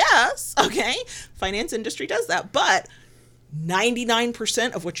lives? Yes. Okay. Finance industry does that. But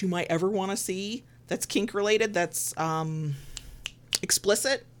 99% of what you might ever want to see that's kink related, that's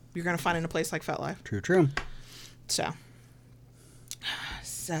explicit, you're going to find in a place like FetLife. True.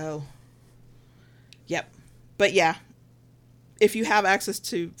 So, yep. But yeah, if you have access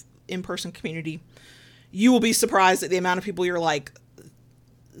to in-person community, you will be surprised at the amount of people you're like,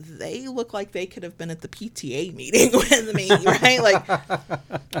 they look like they could have been at the PTA meeting with me, right? Like,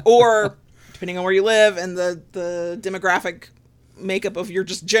 or depending on where you live and the demographic makeup of your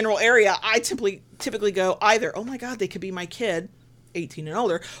just general area, I typically go either, oh my God, they could be my kid, 18 and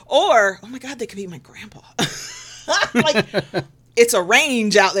older, or, oh my God, they could be my grandpa. Like, it's a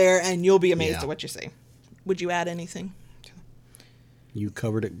range out there, and you'll be amazed at what you see. Would you add anything? You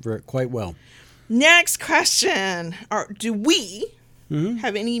covered it quite well. Next question. Do we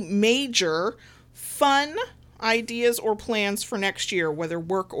have any major fun ideas or plans for next year, whether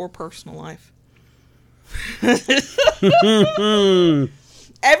work or personal life? Every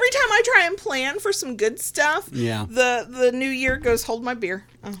time I try and plan for some good stuff, the new year goes, hold my beer.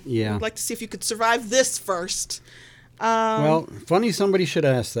 I'd like to see if you could survive this first. Well, funny somebody should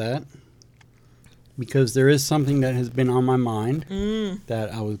ask that, because there is something that has been on my mind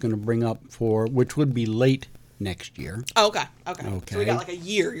that I was going to bring up which would be late next year. Okay. So we got like a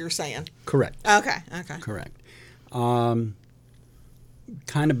year, you're saying? Correct. Okay. Correct.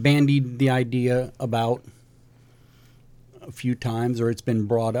 Kind of bandied the idea about a few times, or it's been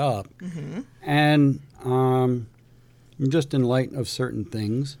brought up. And just in light of certain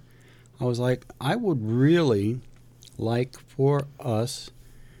things, I was like, I would really like for us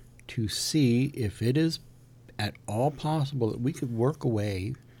to see if it is at all possible that we could work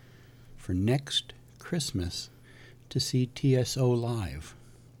away for next Christmas to see TSO live.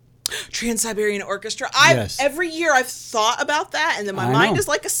 Trans-Siberian Orchestra. Yes. Every year I've thought about that, and then my mind is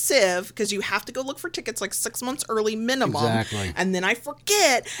like a sieve, because you have to go look for tickets like 6 months early minimum. Exactly. And then I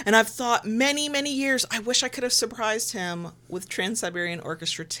forget, and I've thought many, many years, I wish I could have surprised him with Trans-Siberian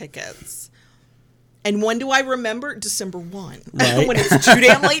Orchestra tickets. And when do I remember? December 1. Right. When it's too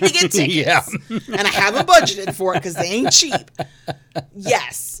damn late to get tickets. And I haven't budgeted for it because they ain't cheap.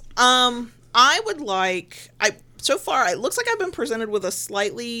 Yes. I would like... So far, it looks like I've been presented with a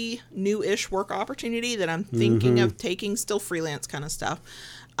slightly new-ish work opportunity that I'm thinking of taking, still freelance kind of stuff.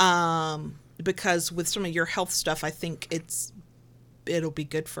 Because with some of your health stuff, I think it'll be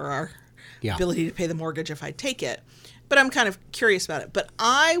good for our ability to pay the mortgage if I take it. But I'm kind of curious about it. But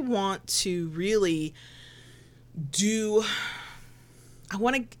I want to really I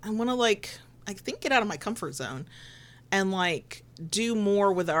want to I think, get out of my comfort zone and like do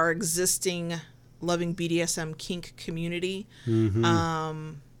more with our existing loving BDSM kink community.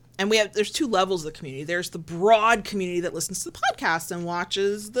 And there's 2 levels of the community. There's the broad community that listens to the podcast and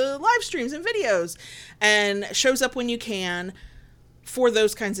watches the live streams and videos and shows up when you can for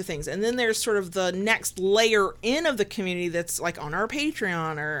those kinds of things. And then there's sort of the next layer in of the community that's like on our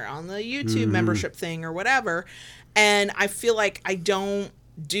Patreon or on the YouTube membership thing or whatever. And I feel like I don't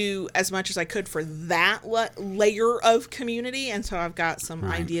do as much as I could for that layer of community. And so I've got some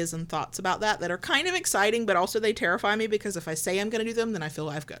ideas and thoughts about that are kind of exciting, but also they terrify me because if I say I'm going to do them, then I feel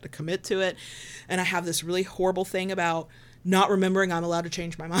I've got to commit to it. And I have this really horrible thing about not remembering I'm allowed to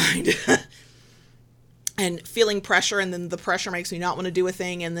change my mind. And feeling pressure, and then the pressure makes me not want to do a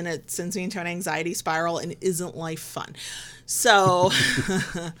thing, and then it sends me into an anxiety spiral, and isn't life fun? So,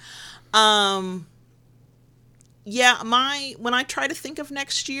 yeah, when I try to think of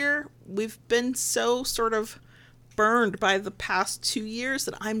next year, we've been so sort of burned by the past 2 years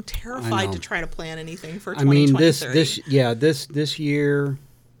that I'm terrified to try to plan anything for 2023. This year,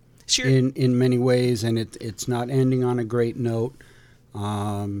 sure. in many ways, and it's not ending on a great note.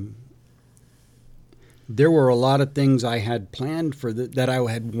 There were a lot of things I had planned for that I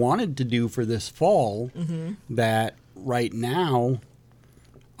had wanted to do for this fall that right now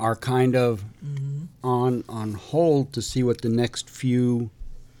are kind of on hold to see what the next few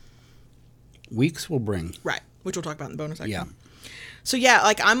weeks will bring. Right, which we'll talk about in the bonus section. Yeah. So yeah,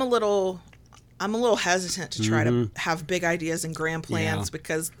 like I'm a little hesitant to try to have big ideas and grand plans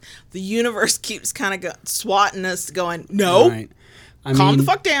because the universe keeps kind of swatting us, going, no. Right. Calm the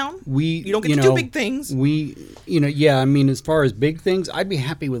fuck down. You don't get to do big things. As far as big things, I'd be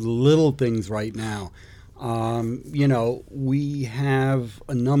happy with little things right now. We have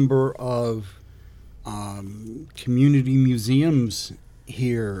a number of community museums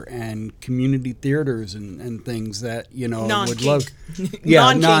here and community theaters and things that, would love.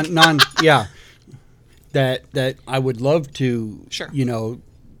 Yeah, that I would love to,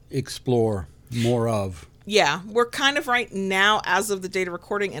 explore more of. Yeah, we're kind of right now, as of the date of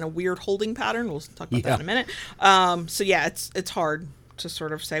recording, in a weird holding pattern. We'll talk about that in a minute. So yeah, it's hard to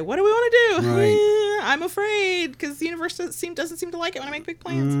sort of say, what do we want to do? Right. I'm afraid because the universe doesn't seem to like it when I make big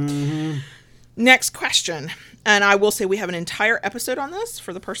plans. Next question. And I will say we have an entire episode on this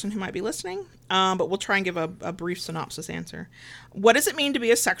for the person who might be listening, but we'll try and give a brief synopsis answer. What does it mean to be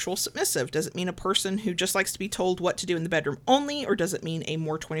a sexual submissive? Does it mean a person who just likes to be told what to do in the bedroom only, or does it mean a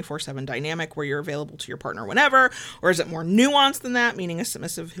more 24/7 dynamic where you're available to your partner whenever, or is it more nuanced than that, meaning a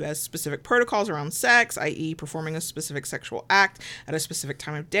submissive who has specific protocols around sex, i.e. performing a specific sexual act at a specific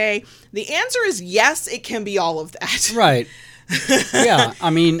time of day? The answer is yes, it can be all of that. Right. Yeah, I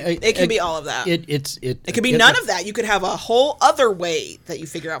mean, it can be all of that. It could be none of that. You could have a whole other way that you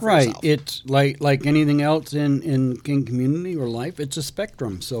figure out for yourself. Right. It's like anything else in kink community or life. It's a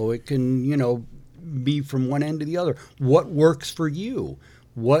spectrum, so it can be from one end to the other. What works for you?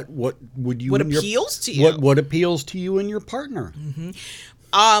 What would you? What appeals to you? What appeals to you and your partner?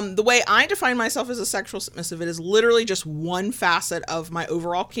 The way I define myself as a sexual submissive, it is literally just one facet of my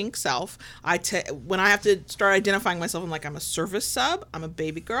overall kink self. When I have to start identifying myself, I'm like, I'm a service sub, I'm a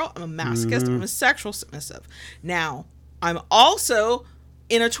baby girl, I'm a masochist, I'm a sexual submissive. Now, I'm also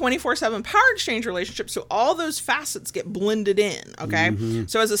in a 24/7 power exchange relationship, so all those facets get blended in, okay?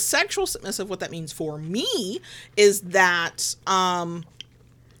 So as a sexual submissive, what that means for me is that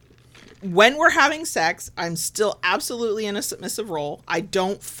when we're having sex, I'm still absolutely in a submissive role. I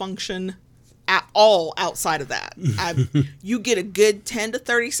don't function at all outside of that. You get a good 10 to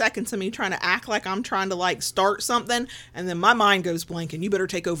 30 seconds of me trying to act like I'm trying to start something, and then my mind goes blank and you better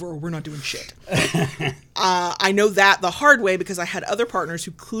take over or we're not doing shit. I know that the hard way because I had other partners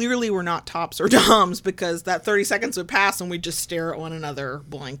who clearly were not tops or doms, because that 30 seconds would pass and we'd just stare at one another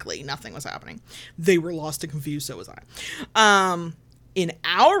blankly. Nothing was happening. They were lost and confused, so was I. In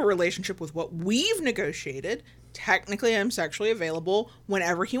our relationship with what we've negotiated, technically I'm sexually available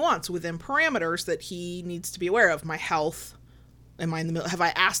whenever he wants, within parameters that he needs to be aware of. My health. Am I in the middle? Have I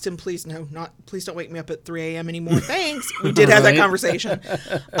asked him, please don't wake me up at 3 a.m. anymore. Thanks. We did have that conversation.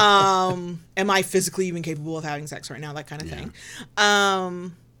 Am I physically even capable of having sex right now? That kind of thing.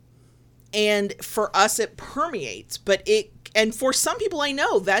 And for us, it permeates, and for some people I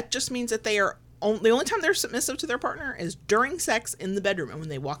know that just means that the only time they're submissive to their partner is during sex in the bedroom. And when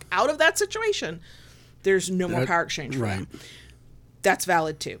they walk out of that situation, there's no more power exchange for them. That's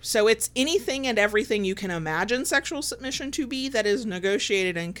valid too. So it's anything and everything you can imagine sexual submission to be that is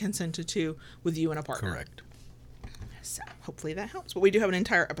negotiated and consented to with you and a partner. Correct. So hopefully that helps. But we do have an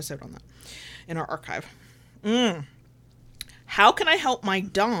entire episode on that in our archive. How can I help my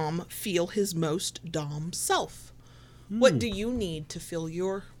dom feel his most dom self? What do you need to feel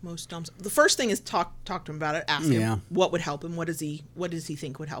your most dom self? The first thing is talk to him about it. Ask him what would help him. What does he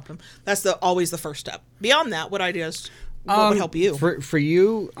think would help him? That's always the first step. Beyond that, what ideas? What would help you? For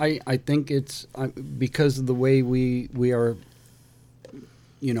you, I think it's because of the way we are,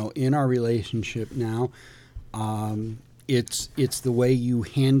 in our relationship now. It's the way you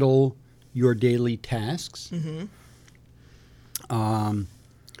handle your daily tasks.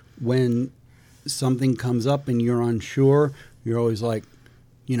 When something comes up and you're unsure, you're always like,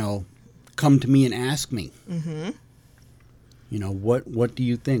 come to me and ask me. What do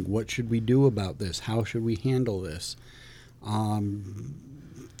you think? What should we do about this? How should we handle this? For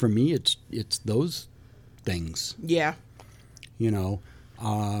me, it's those things. Yeah.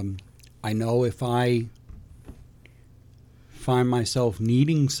 I know if I find myself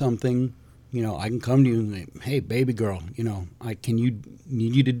needing something, I can come to you and say, hey, baby girl, I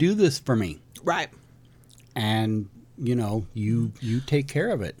need you to do this for me. Right. And, you take care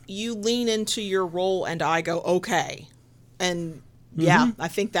of it. You lean into your role and I go, okay. And yeah, I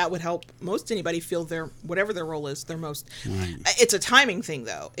think that would help most anybody feel whatever their role is, their most. Right. It's a timing thing,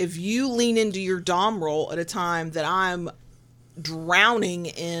 though. If you lean into your dom role at a time that I'm drowning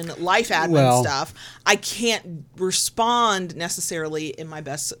in life admin stuff, I can't respond necessarily in my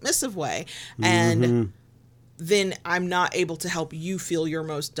best submissive way. And then I'm not able to help you feel your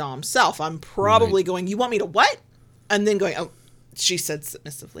most dom self. I'm probably going, you want me to what? And then going, oh, she said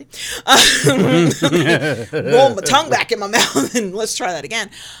submissively. Roll my tongue back in my mouth and let's try that again.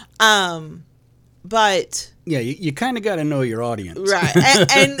 But yeah, you kind of got to know your audience. Right.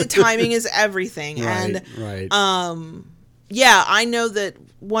 And the timing is everything. Right. Yeah, I know that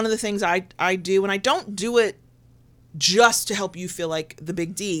one of the things I do, and I don't do it just to help you feel like the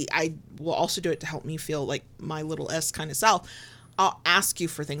big D, I will also do it to help me feel like my little S kind of self. I'll ask you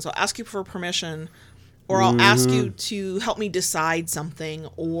for things. I'll ask you for permission, or I'll ask you to help me decide something,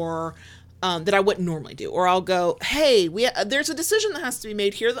 or that I wouldn't normally do. Or I'll go, hey, there's a decision that has to be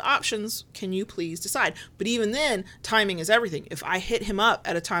made. Here are the options. Can you please decide? But even then, timing is everything. If I hit him up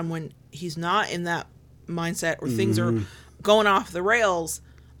at a time when he's not in that mindset or things are going off the rails,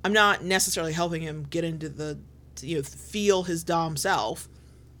 I'm not necessarily helping him get into feel his dom self.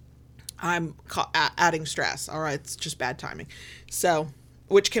 I'm adding stress. All right, it's just bad timing. So,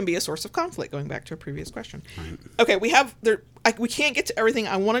 which can be a source of conflict, going back to a previous question. Right. Okay, we can't get to everything.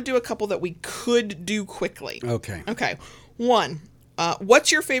 I want to do a couple that we could do quickly. Okay. One,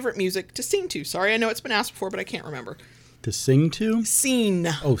 what's your favorite music to sing to? Sorry, I know it's been asked before, but I can't remember. To sing to? Scene.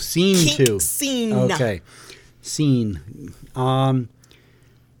 Oh, scene to. Scene. Okay. Scene.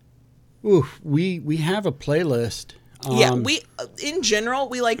 We have a playlist. We in general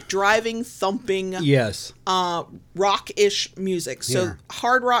we like driving, thumping. Yes. Rock-ish music. So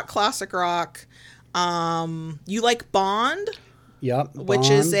hard rock, classic rock. You like Bond? Yep. Which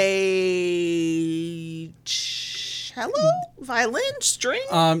is a cello, violin,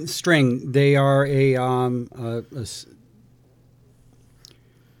 string. String. They are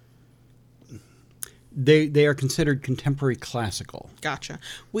They are considered contemporary classical. Gotcha.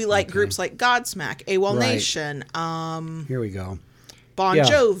 We like groups like Godsmack, AWOL Nation. Here we go. Bon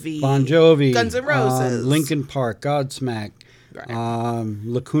Jovi. Guns N' Roses. Linkin Park, Godsmack. Right.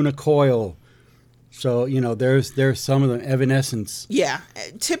 Lacuna Coil. So, there's some of them. Evanescence. Yeah.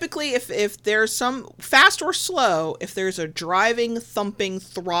 Typically, if there's some, fast or slow, if there's a driving, thumping,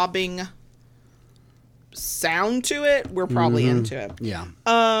 throbbing sound to it, we're probably into it. Yeah.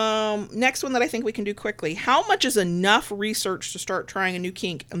 Next one that I think we can do quickly. How much is enough research to start trying a new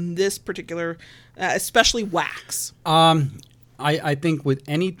kink in this particular, especially wax? I think with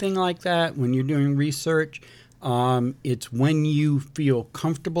anything like that, when you're doing research, it's when you feel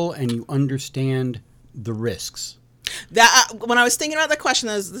comfortable and you understand the risks. That when I was thinking about that question,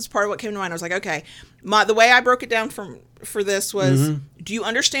 this is part of what came to mind. I was like, okay, the way I broke it down for this was, do you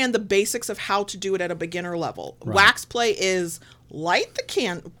understand the basics of how to do it at a beginner level? Right. Wax play is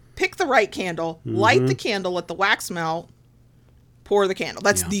pick the right candle, light the candle, let the wax melt, pour the candle.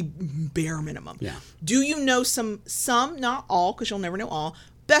 That's the bare minimum. Yeah. Do you know some, not all, because you'll never know all,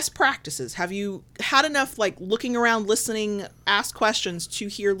 best practices? Have you had enough looking around, listening, ask questions to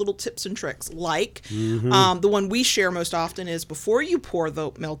hear little tips and tricks? The one we share most often is before you pour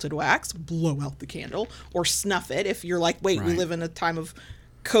the melted wax, blow out the candle or snuff it. If you're like, wait, we live in a time of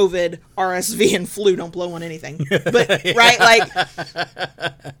COVID, RSV, and flu, don't blow on anything. But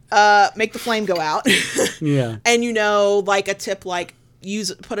make the flame go out. Yeah. And a tip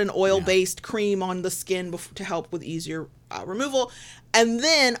put an oil-based cream on the skin to help with easier removal. And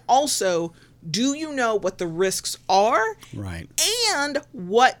then also Do you know what the risks are? Right. And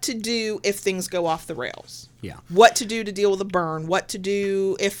what to do if things go off the rails? Yeah. What to do to deal with a burn? What to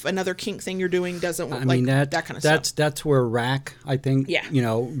do if another kink thing you're doing doesn't work? That kind of stuff. That's where RAC, I think,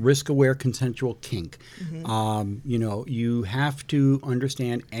 risk-aware consensual kink. You have to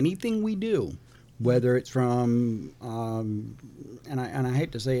understand anything we do, whether it's from, and I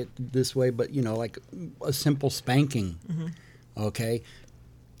hate to say it this way, but, like a simple spanking, okay,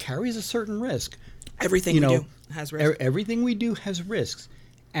 carries a certain risk. Everything we do has risks. Everything we do has risks.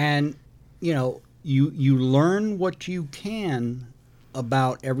 And, you learn what you can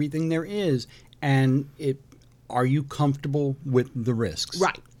about everything there is, and are you comfortable with the risks?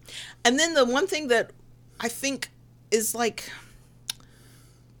 Right. And then the one thing that I think is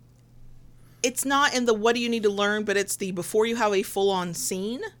it's not in the what do you need to learn, but it's the before you have a full-on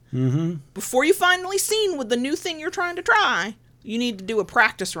scene, before you finally scene with the new thing you're trying to try, you need to do a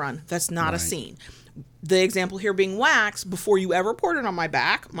practice run. That's not a scene. The example here being wax, before you ever poured it on my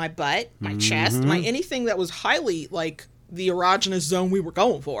back, my butt, my chest, my anything that was highly the erogenous zone we were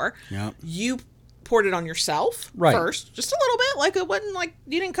going for, you poured it on yourself first, just a little bit, it wasn't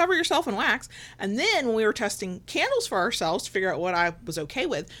you didn't cover yourself in wax. And then when we were testing candles for ourselves to figure out what I was okay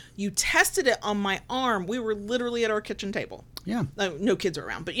with, you tested it on my arm. We were literally at our kitchen table. Yeah. No kids are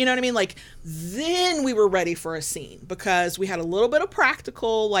around, but you know what I mean? Then we were ready for a scene because we had a little bit of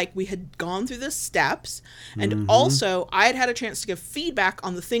practical, we had gone through the steps. And also I had a chance to give feedback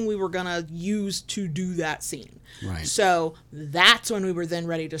on the thing we were going to use to do that scene. Right. So that's when we were then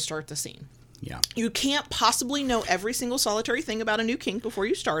ready to start the scene. Yeah. You can't possibly know every single solitary thing about a new kink before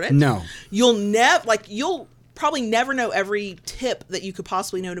you start it. No. You'll probably never know every tip that you could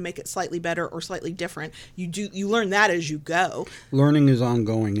possibly know to make it slightly better or slightly different. You learn that as you go. Learning is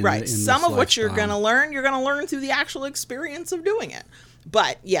ongoing. Right. Some of what you're going to learn through the actual experience of doing it.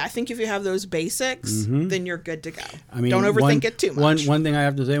 But yeah, I think if you have those basics, then you're good to go. Don't overthink it too much. One thing I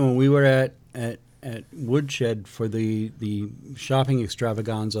have to say, when we were at Woodshed for the shopping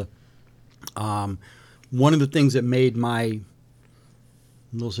extravaganza, one of the things that made my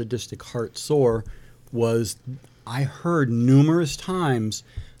little sadistic heart soar was I heard numerous times,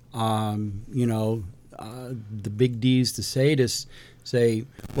 the big D's, the sadists, say,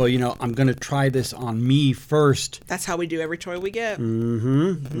 well, I'm going to try this on me first. That's how we do every toy we get. I've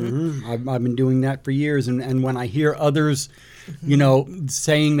been doing that for years. And when I hear others,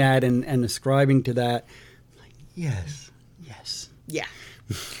 saying that and ascribing to that, yes. Yeah.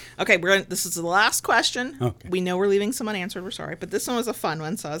 Okay, this is the last question. Okay. We know we're leaving some unanswered. We're sorry. But this one was a fun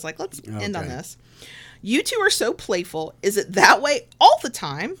one, so I was like, let's end on this. You two are so playful. Is it that way all the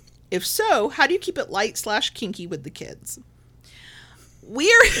time? If so, how do you keep it light/kinky with the kids?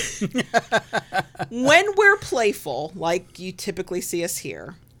 When we're playful, like you typically see us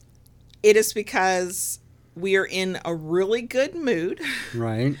here, it is because we are in a really good mood.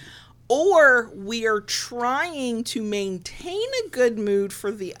 Right. Or we are trying to maintain a good mood for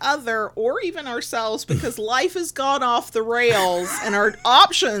the other or even ourselves because life has gone off the rails and our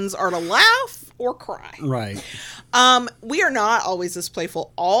options are to laugh or cry. Right. We are not always this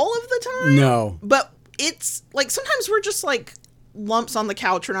playful all of the time. No. But it's sometimes we're just lumps on the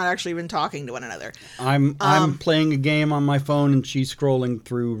couch. We're not actually even talking to one another. I'm playing a game on my phone and she's scrolling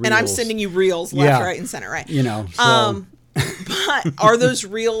through reels. And I'm sending you reels left, right, and center, right? So. But are those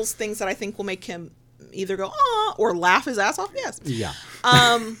reels things that I think will make him either go, "Aw," or laugh his ass off? Yes. Yeah.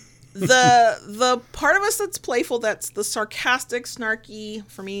 The part of us that's playful, that's the sarcastic, snarky,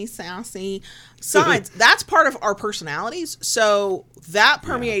 for me, sassy sides, that's part of our personalities. So that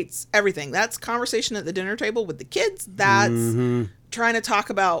permeates everything. That's conversation at the dinner table with the kids. That's trying to talk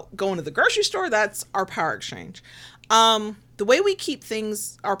about going to the grocery store. That's our power exchange. The way we keep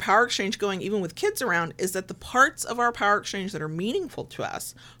our power exchange going, even with kids around, is that the parts of our power exchange that are meaningful to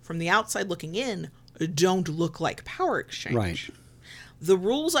us from the outside looking in don't look like power exchange. Right. The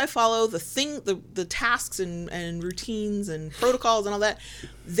rules I follow, the tasks and routines and protocols and all that,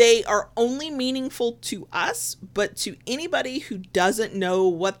 they are only meaningful to us, but to anybody who doesn't know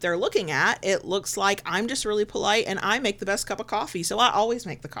what they're looking at, it looks like I'm just really polite and I make the best cup of coffee, so I always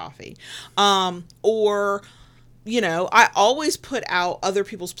make the coffee. I always put out other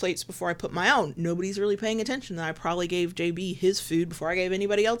people's plates before I put my own. Nobody's really paying attention that I probably gave JB his food before I gave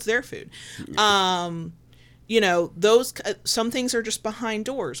anybody else their food. Some things are just behind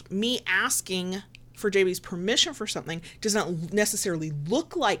doors. Me asking for JB's permission for something does not necessarily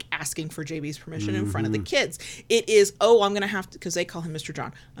look like asking for JB's permission in front of the kids. It is, I'm going to have to, because they call him Mr.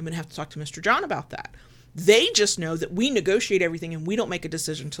 John, I'm going to have to talk to Mr. John about that. They just know that we negotiate everything and we don't make a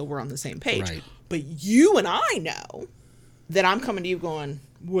decision until we're on the same page. Right. But you and I know that I'm coming to you going,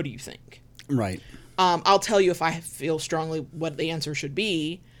 what do you think? Right. I'll tell you if I feel strongly what the answer should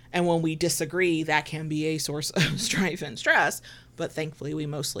be. And when we disagree, that can be a source of strife and stress. But thankfully, we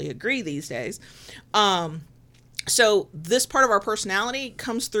mostly agree these days. So this part of our personality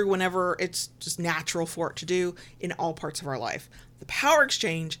comes through whenever it's just natural for it to do in all parts of our life. The power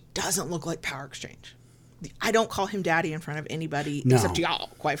exchange doesn't look like power exchange. I don't call him daddy in front of anybody except y'all,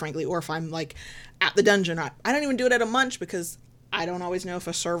 quite frankly. Or if I'm like at the dungeon, I don't even do it at a munch because I don't always know if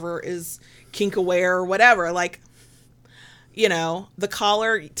a server is kink aware or whatever. Like, you know, the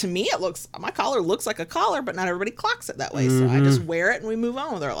collar, to me, my collar looks like a collar, but not everybody clocks it that way. So I just wear it and we move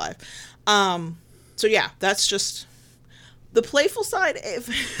on with our life. So yeah, that's just the playful side.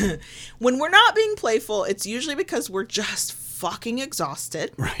 When we're not being playful, it's usually because we're just fucking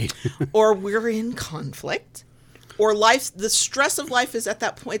exhausted. Right. Or we're in conflict. Or the stress of life is at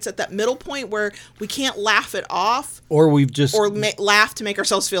that point. It's at that middle point where we can't laugh it off. Or we've just... Or laugh to make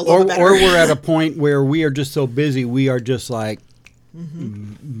ourselves feel a little better. Or we're at a point where we are just so busy, we are just like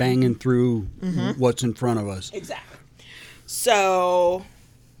banging through what's in front of us. Exactly. So,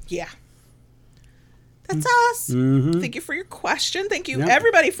 yeah. That's us. Thank you for your question. Thank you,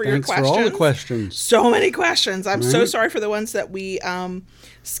 everybody, for your questions. Thanks for all the questions. So many questions. I'm so sorry for the ones that we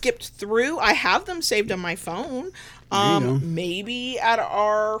skipped through. I have them saved on my phone. Maybe at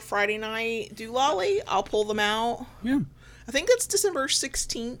our Friday night doolally, I'll pull them out. Yeah. I think it's December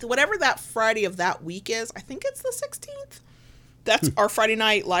 16th. Whatever that Friday of that week is, I think it's the 16th. That's our Friday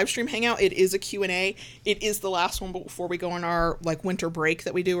night live stream hangout. It is a Q&A. It is the last one before we go on our like winter break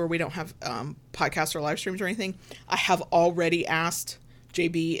that we do where we don't have podcasts or live streams or anything. I have already asked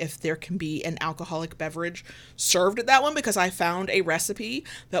JB if there can be an alcoholic beverage served at that one because I found a recipe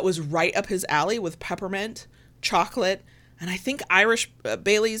that was right up his alley with peppermint, chocolate, and I think Irish,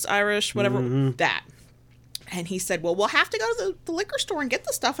 Bailey's Irish, whatever, that. And he said, well, we'll have to go to the liquor store and get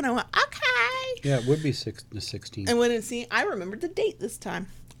the stuff. And I went, okay. Yeah, it would be the 16th. And when I remembered the date this time.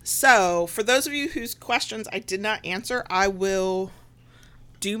 So for those of you whose questions I did not answer, I will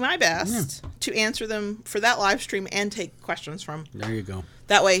do my best to answer them for that live stream and take questions from. There you go.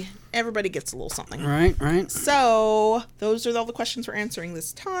 That way, everybody gets a little something. Right. So those are all the questions we're answering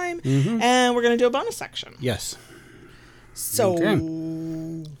this time. And we're going to do a bonus section. Yes. So,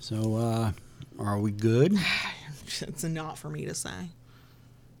 okay. So, are we good? It's not for me to say.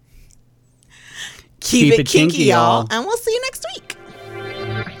 Keep it kinky, y'all. And we'll see you next week.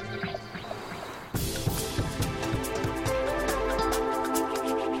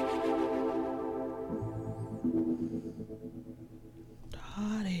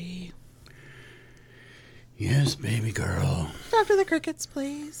 Dottie. Yes, baby girl. Talk to the crickets,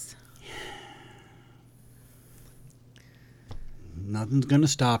 please. Nothing's going to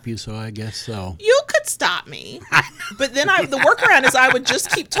stop you, so I guess so. You could stop me. But then the workaround is I would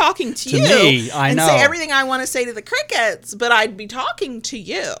just keep talking to you. Me, I know. And say everything I want to say to the crickets, but I'd be talking to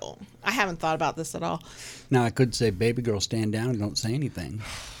you. I haven't thought about this at all. Now, I could say, baby girl, stand down and don't say anything.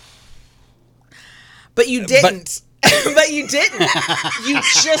 But you didn't. But you didn't. You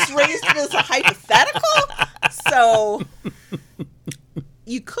just raised it as a hypothetical. So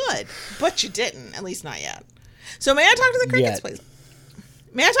you could, but you didn't. At least not yet. So may I talk to the crickets, please?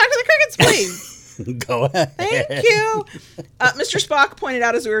 May I talk to the crickets, please? Go ahead. Thank you. Mr. Spock pointed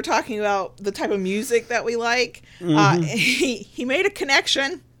out as we were talking about the type of music that we like, he made a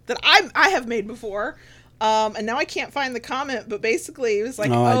connection that I have made before. And now I can't find the comment, but basically it was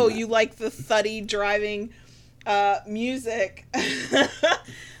like, you like the thuddy driving music.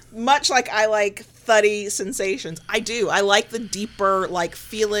 Much like I like thuddy sensations. I do. I like the deeper, like,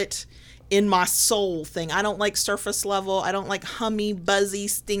 feel it in my soul thing. I don't like surface level. I don't like hummy, buzzy,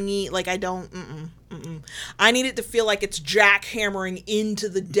 stingy. Like, I don't. I need it to feel like it's jackhammering into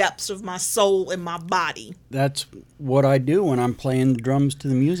the depths of my soul and my body. That's what I do when I'm playing the drums to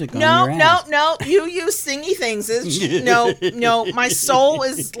the music on your ass. No. You use singy things. No. My soul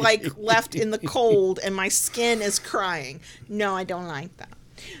is like left in the cold and my skin is crying. No, I don't like that.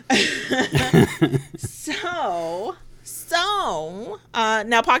 So,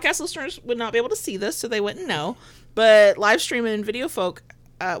 now podcast listeners would not be able to see this, so they wouldn't know. But live stream and video folk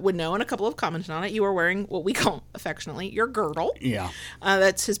would know, and a couple have commented on it. You are wearing what we call affectionately your girdle. Yeah.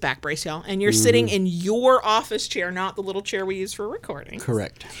 That's his back brace, y'all. And you're sitting in your office chair, not the little chair we use for recording.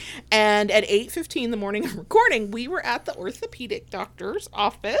 Correct. And at 8:15 the morning of recording, we were at the orthopedic doctor's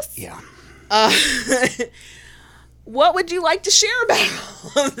office. Yeah. What would you like to share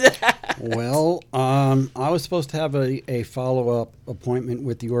about all of that? Well, I was supposed to have a follow-up appointment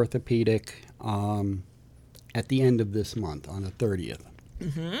with the orthopedic at the end of this month, on the 30th.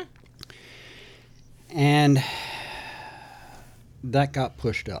 And that got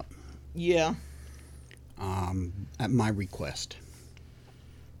pushed up. Yeah. At my request.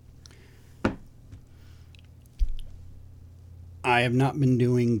 I have not been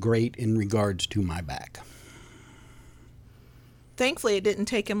doing great in regards to my back. Thankfully, it didn't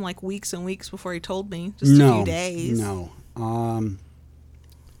take him like weeks and weeks before he told me. Just a few days. No.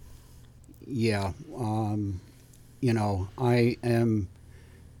 Yeah. I am,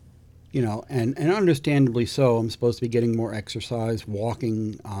 and understandably so. I'm supposed to be getting more exercise,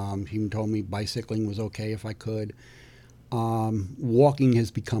 walking. He even told me bicycling was okay if I could. Walking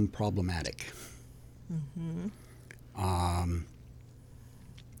has become problematic.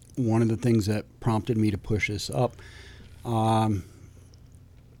 One of the things that prompted me to push this up,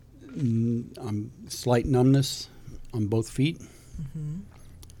 slight numbness on both feet.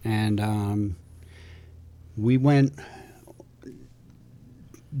 And we went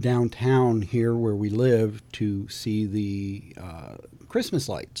downtown here where we live to see the Christmas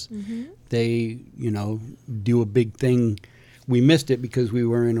lights. They, do a big thing. We missed it because we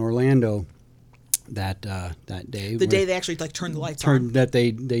were in Orlando that day. The day they actually turn the lights on. That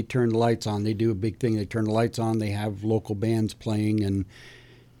they turn the lights on. They do a big thing. They turn the lights on. They have local bands playing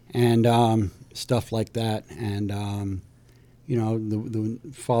and stuff like that. And the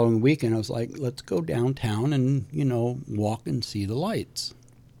following weekend, I was like, let's go downtown and walk and see the lights.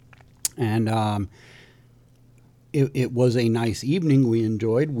 And it was a nice evening. We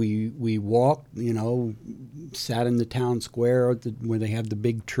enjoyed. We walked. Sat in the town square where they have the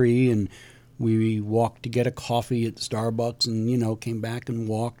big tree and. We walked to get a coffee at Starbucks and, came back and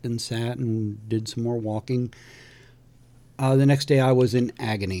walked and sat and did some more walking. The next day I was in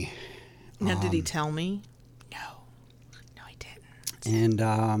agony. Now, did he tell me? No, he didn't. And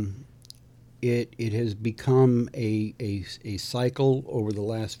it has become a cycle over the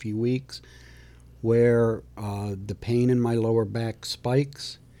last few weeks where the pain in my lower back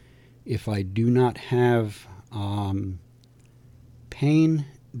spikes. If I do not have pain,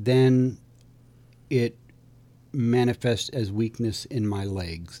 then it manifests as weakness in my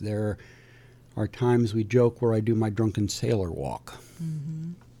legs. There are times we joke where I do my drunken sailor walk.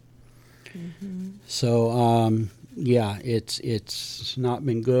 So, it's not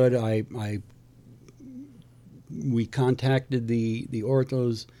been good. We contacted the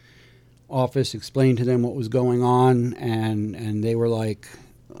ortho's office, explained to them what was going on, and they were like,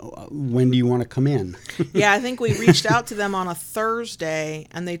 when do you want to come in? Yeah, I think we reached out to them on a Thursday,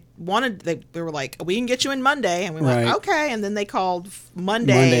 and they were like, we can get you in Monday. And we went, okay. And then they called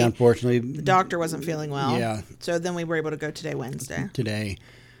Monday. Monday, unfortunately. The doctor wasn't feeling well. Yeah. So then we were able to go today, Wednesday.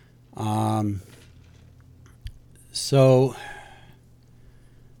 So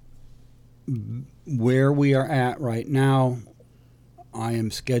where we are at right now, I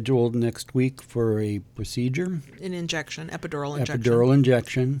am scheduled next week for a procedure. An injection, epidural injection. Epidural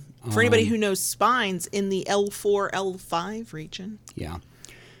injection. For anybody who knows spines in the L4, L5 region. Yeah.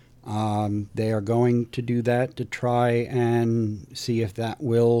 They are going to do that to try and see if that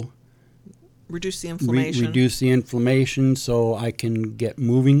will reduce the inflammation. Reduce the inflammation so I can get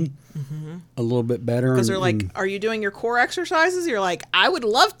moving a little bit better. Because they're like, are you doing your core exercises? You're like, I would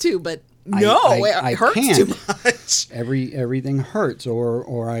love to, but it hurts can't. Too much. Everything hurts,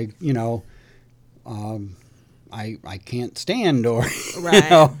 or I can't stand, or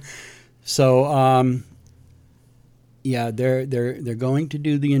right. So they're going to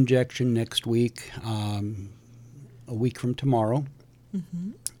do the injection next week, a week from tomorrow,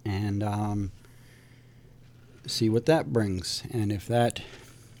 and see what that brings, and if that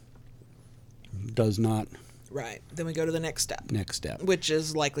does not. Right. Then we go to the next step. Which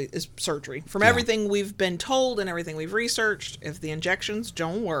is surgery. From everything we've been told and everything we've researched, if the injections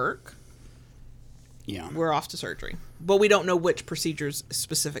don't work, we're off to surgery. But we don't know which procedures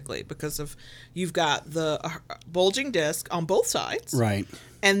specifically because you've got the bulging disc on both sides. Right.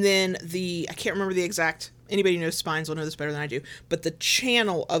 And then I can't remember the exact, anybody who knows spines will know this better than I do, but the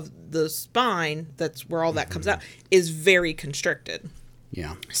channel of the spine, that's where all that comes out, is very constricted.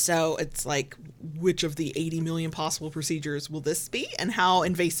 Yeah. So it's like, which of the 80 million possible procedures will this be, and how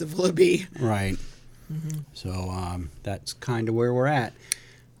invasive will it be? Right. So that's kind of where we're at.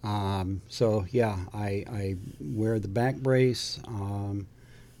 I wear the back brace.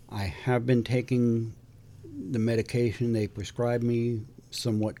 I have been taking the medication they prescribed me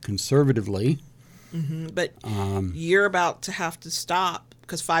somewhat conservatively. But you're about to have to stop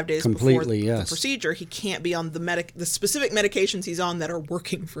because 5 days before the procedure, he can't be on the specific medications he's on that are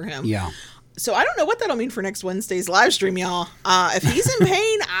working for him. Yeah. So I don't know what that'll mean for next Wednesday's live stream, y'all. If he's in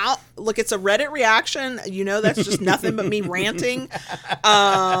pain, look, it's a Reddit reaction. That's just nothing but me ranting.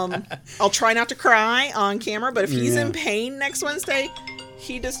 I'll try not to cry on camera, but if he's in pain next Wednesday,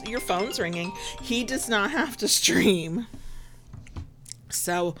 your phone's ringing. He does not have to stream.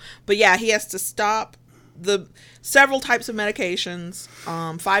 So, but yeah, he has to stop the several types of medications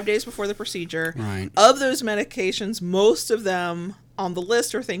 5 days before the procedure. Right. Of those medications, most of them on the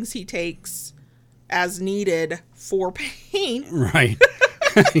list are things he takes as needed for pain. Right.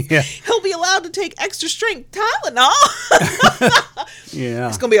 Yeah. He'll be allowed to take extra strength Tylenol. Yeah.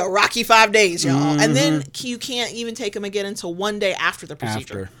 It's going to be a rocky 5 days, y'all. Mm-hmm. And then you can't even take them again until 1 day after the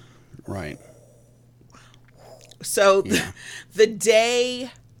procedure. Right. So the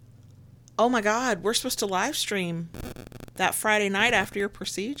day, oh my God, we're supposed to live stream that Friday night after your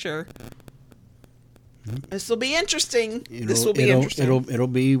procedure. This will be interesting. It'll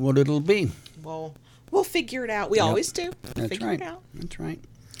be what it'll be. Well, we'll figure it out. We always do. That's right. That's right.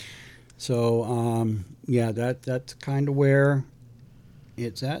 So, that's kind of where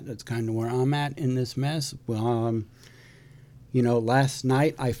it's at. That's kind of where I'm at in this mess. Last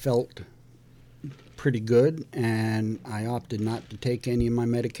night I felt pretty good, and I opted not to take any of my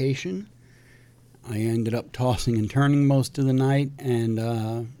medication. I ended up tossing and turning most of the night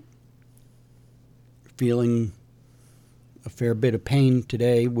and feeling a fair bit of pain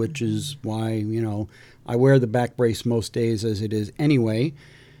today, which is why, I wear the back brace most days as it is anyway.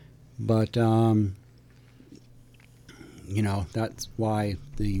 But, that's why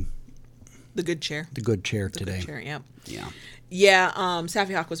the good chair. The good chair today. Good chair, yep. Yeah. Yeah,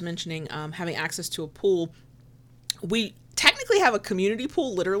 Safi Hawk was mentioning having access to a pool. We technically have a community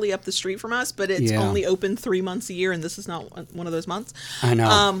pool literally up the street from us, but it's only open 3 months a year, and this is not one of those months. I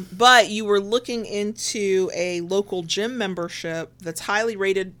know. But you were looking into a local gym membership that's highly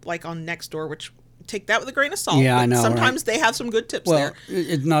rated, like on Nextdoor, which take that with a grain of salt. Yeah, I know. Sometimes they have some good tips there. Well,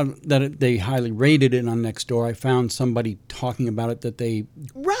 it's not that they highly rated it on Nextdoor. I found somebody talking about it that they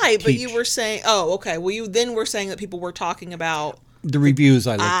teach. But you were saying, oh, okay. Well, you then were saying that people were talking about the reviews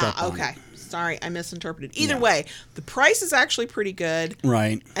I looked up on. Okay. Sorry, I misinterpreted. Either way, the price is actually pretty good.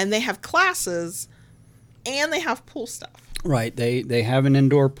 Right. And they have classes, and they have pool stuff. Right. They have an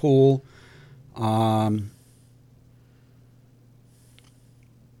indoor pool. They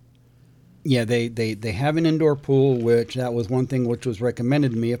have an indoor pool, which that was one thing which was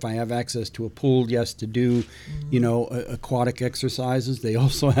recommended to me. If I have access to a pool, yes, to do, aquatic exercises. They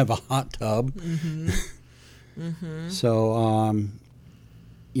also have a hot tub. Mm-hmm. Mm-hmm. So,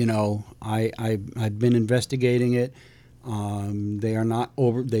 I've been investigating it. They are not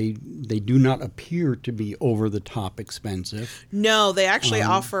over. They do not appear to be over the top expensive. No, they actually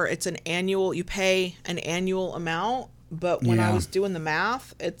offer. It's an annual. You pay an annual amount. But when I was doing the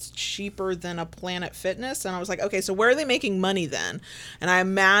math, it's cheaper than a Planet Fitness. And I was like, okay, so where are they making money then? And I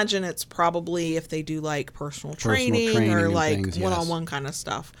imagine it's probably if they do like personal training or like things, one-on-one kind of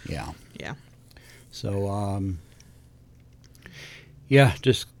stuff. Yeah. Yeah. So,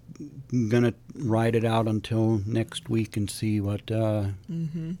 just gonna ride it out until next week and see what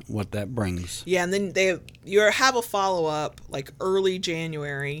that brings. Yeah, and then you have a follow-up like early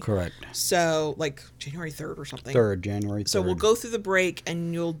January. Correct. So like January 3rd or something. January 3rd. So we'll go through the break,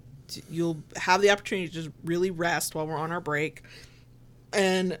 and you'll have the opportunity to just really rest while we're on our break,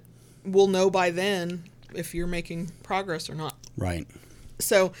 and we'll know by then if you're making progress or not. Right.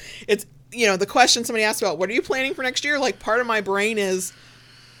 So it's the question somebody asked about, what are you planning for next year? Like part of my brain is,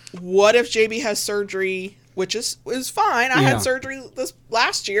 what if JB has surgery, which is fine. I had surgery this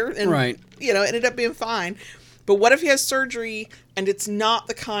last year and ended up being fine. But what if he has surgery and it's not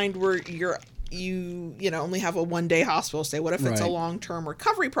the kind where you only have a 1 day hospital stay? What if it's a long-term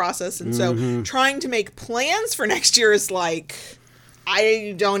recovery process? And so trying to make plans for next year is like,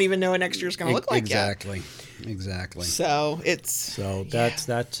 I don't even know what next year's going to look like yet. Exactly. So that's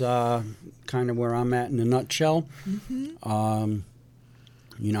kind of where I'm at in a nutshell. Mm-hmm.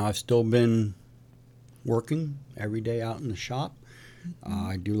 I've still been working every day out in the shop.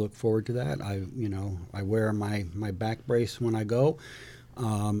 I do look forward to that. I wear my back brace when I go.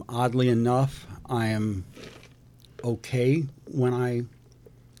 Oddly enough, I am okay when I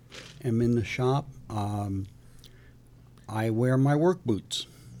am in the shop. I wear my work boots.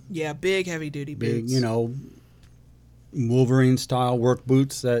 Yeah, big heavy-duty boots. Big, Wolverine-style work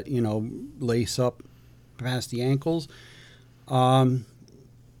boots that, lace up past the ankles.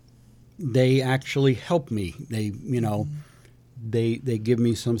 They actually help me. They give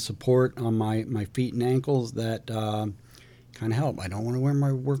me some support on my feet and ankles that kind of help. I don't want to wear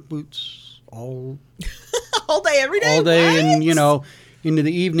my work boots all day, every day. All day, what? And into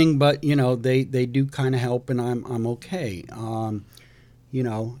the evening. But they do kind of help, and I'm okay. And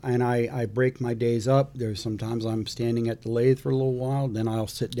I break my days up. There's sometimes I'm standing at the lathe for a little while. Then I'll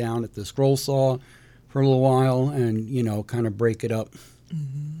sit down at the scroll saw for a little while, and kind of break it up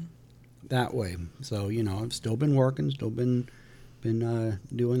that way. So, I've still been working, still been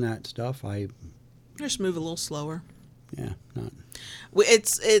doing that stuff. I just move a little slower. Yeah, not.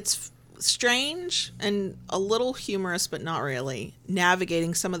 It's strange and a little humorous, but not really,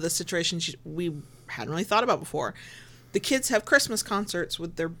 navigating some of the situations we hadn't really thought about before. The kids have Christmas concerts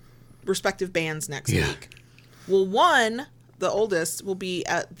with their respective bands next week. Well, the oldest, will be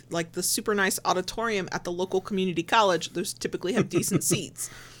at like the super nice auditorium at the local community college. Those typically have decent seats.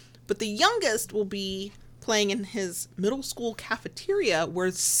 But the youngest will be playing in his middle school cafeteria,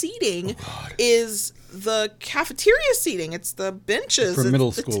 where seating is the cafeteria seating. It's the benches. For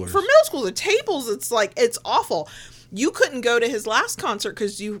middle schoolers. For middle school, the tables, it's awful. You couldn't go to his last concert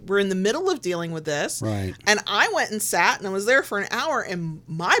because you were in the middle of dealing with this. Right. And I went and sat and I was there for an hour and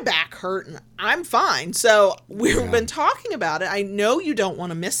my back hurt and I'm fine. So we've been talking about it. I know you don't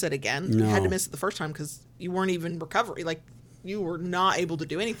want to miss it again. No. You had to miss it the first time because you weren't even recovery. Like, you were not able to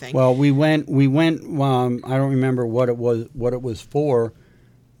do anything. Well, we went, I don't remember what it was for,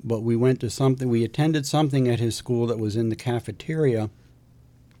 but we went to something, we attended something at his school that was in the cafeteria.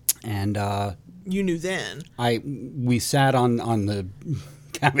 And, you knew then. We sat on the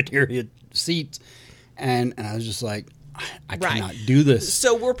cafeteria seats, and I was just like, I cannot do this.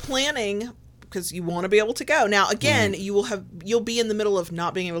 So we're planning, because you want to be able to go. Now, again, you'll be in the middle of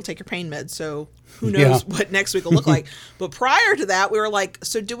not being able to take your pain meds, so who knows what next week will look like. But prior to that, we were like,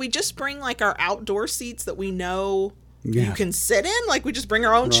 so do we just bring like our outdoor seats that we know you can sit in? Like, we just bring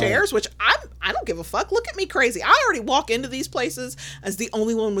our own chairs, which I don't give a fuck. Look at me crazy. I already walk into these places as the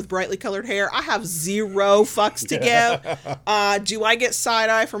only one with brightly colored hair. I have zero fucks to give. Do I get side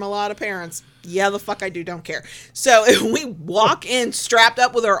eye from a lot of parents? Yeah, the fuck I do. Don't care. So if we walk in strapped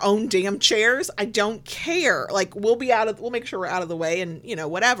up with our own damn chairs, I don't care. Like, we'll make sure we're out of the way and,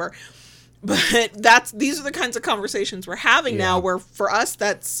 whatever. But these are the kinds of conversations we're having now, where for us,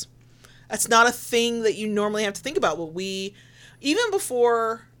 that's not a thing that you normally have to think about. Well, even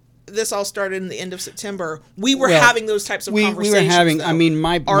before this all started in the end of September, we were having those types of conversations. We were having,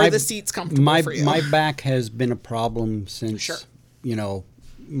 though. Are the seats comfortable for you? My back has been a problem since,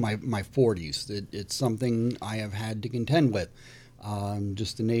 my 40s. It's something I have had to contend with.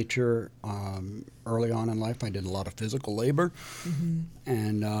 Just the nature, early on in life, I did a lot of physical labor,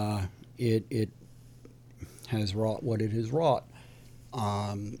 and it has wrought what it has wrought.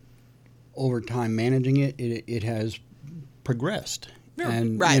 Over time, managing it has progressed.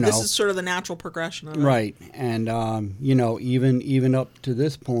 And, this is sort of the natural progression of it. Right. And, even up to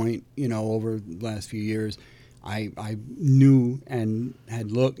this point, over the last few years, I knew and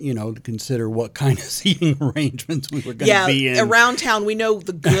had looked, to consider what kind of seating arrangements we were going to be in. Around town, we know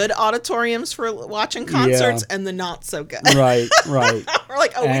the good auditoriums for watching concerts and the not so good. Right. We're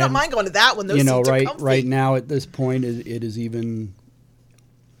like, we don't mind going to that one. Those seats are comfy. Right now at this point, it is even...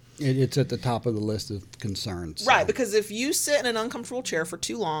 It's at the top of the list of concerns. So. Right, because if you sit in an uncomfortable chair for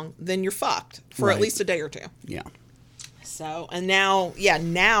too long, then you're fucked for at least a day or two. Yeah. So, and now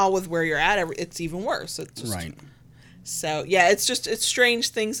with where you're at, it's even worse. It's just, right. So, it's strange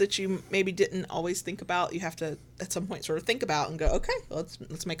things that you maybe didn't always think about. You have to, at some point, sort of think about and go, okay,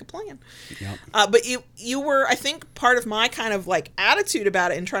 let's make a plan. Yep. But you were, I think, part of my kind of like attitude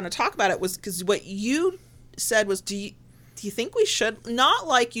about it and trying to talk about it was because what you said was, do you think we should? Not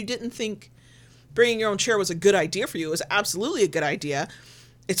like you didn't think bringing your own chair was a good idea for you. It was absolutely a good idea.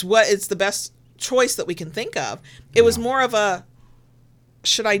 It's the best choice that we can think of. It was more of a,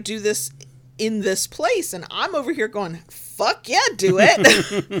 should I do this in this place? And I'm over here going, fuck yeah, do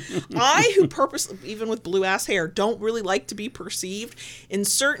it. I, who purposely, even with blue ass hair, don't really like to be perceived. In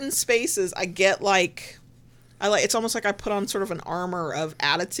certain spaces, I get it's almost like I put on sort of an armor of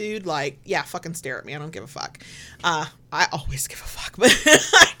attitude, like, yeah, fucking stare at me. I don't give a fuck. I always give a fuck, but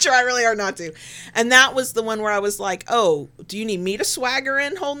I try really hard not to. And that was the one where I was like, oh, do you need me to swagger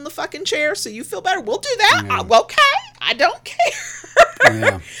in holding the fucking chair so you feel better? We'll do that. Yeah. Okay. I don't care.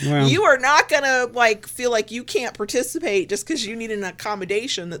 Yeah. Well, you are not going to feel like you can't participate just because you need an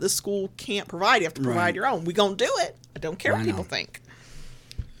accommodation that the school can't provide. You have to provide your own. We going to do it. I don't care what people think.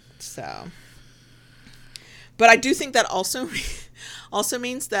 So... But I do think that also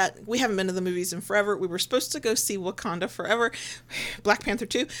means that we haven't been to the movies in forever. We were supposed to go see Wakanda Forever, Black Panther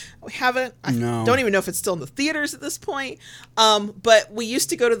 2. We haven't. I don't even know if it's still in the theaters at this point. But we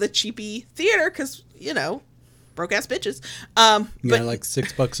used to go to the cheapy theater because, broke ass bitches. Yeah, But like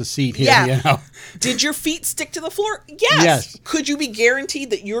 $6 a seat here. Yeah. You know? did your feet stick to the floor? Yes. Could you be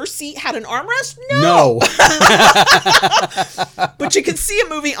guaranteed that your seat had an armrest? No. But you can see a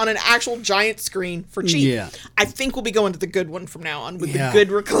movie on an actual giant screen for cheap. Yeah. I think we'll be going to the good one from now on with the good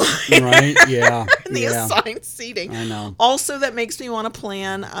recliner. Right? Yeah. And the assigned seating. I know. Also, that makes me want to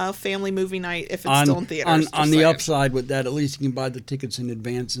plan a family movie night if it's still in theaters. On the upside with that, at least you can buy the tickets in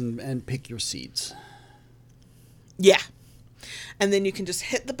advance and pick your seats. Yeah. And then you can just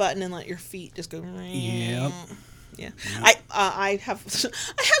hit the button and let your feet just go. Yep. Yeah. I have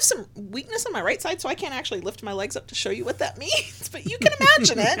some weakness on my right side, so I can't actually lift my legs up to show you what that means, but you can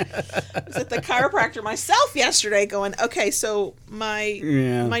imagine it. I was at the chiropractor myself yesterday going, okay, so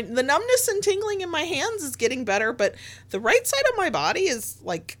the numbness and tingling in my hands is getting better, but the right side of my body is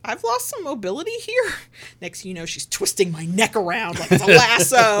like, I've lost some mobility here. Next thing you know, she's twisting my neck around like it's a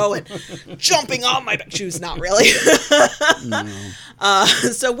lasso and jumping on my back. She was not really.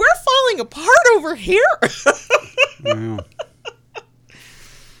 So we're falling apart over here. Yeah.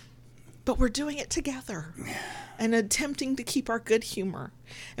 But we're doing it together and attempting to keep our good humor.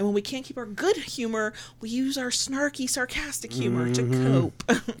 And when we can't keep our good humor, we use our snarky, sarcastic humor to cope.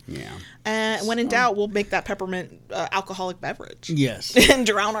 Yeah. And when in doubt, we'll make that peppermint alcoholic beverage. Yes. And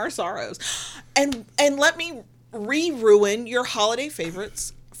drown our sorrows. And let me ruin your holiday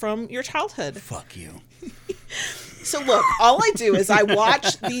favorites from your childhood. Fuck you. So look, all I do is I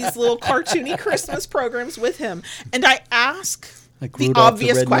watch these little cartoony Christmas programs with him, and I ask like the Rudolph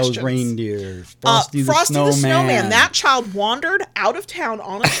obvious the questions. Red-Nosed Reindeer, Frosty the Snowman. That That child wandered out of town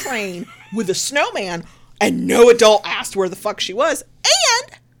on a train with a snowman, and no adult asked where the fuck she was,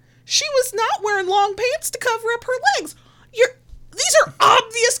 and she was not wearing long pants to cover up her legs. These are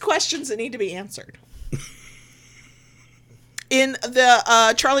obvious questions that need to be answered. In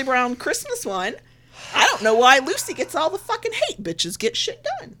the Charlie Brown Christmas one, I don't know why Lucy gets all the fucking hate. Bitches get shit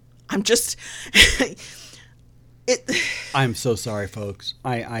done. I'm just... I'm so sorry, folks.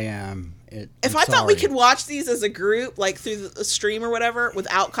 I am. If I thought we could watch these as a group, like through the stream or whatever,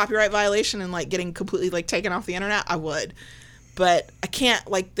 without copyright violation and like getting completely like taken off the internet, I would. But I can't.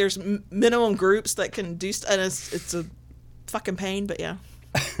 Like, there's minimum groups that can do stuff, and it's a fucking pain. But yeah.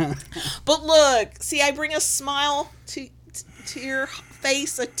 But look, see, I bring a smile to your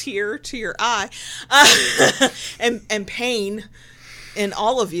face, a tear to your eye, and pain in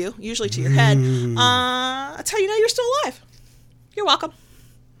all of you, usually to your head. That's how you know you're still alive. You're welcome.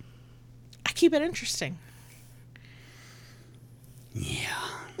 I keep it interesting. Yeah.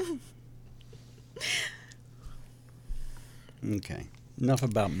 Okay. Enough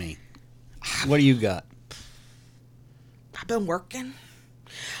about me. What do you got? I've been working.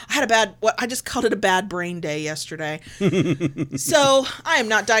 I had I just called it a bad brain day yesterday. So I am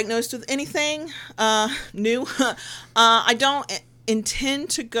not diagnosed with anything new. I don't intend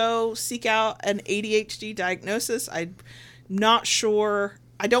to go seek out an ADHD diagnosis. I'm not sure.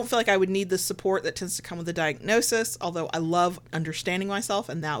 I don't feel like I would need the support that tends to come with a diagnosis, although I love understanding myself,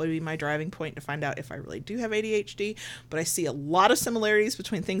 and that would be my driving point to find out if I really do have ADHD. But I see a lot of similarities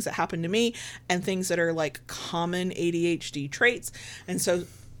between things that happen to me and things that are like common ADHD traits. And so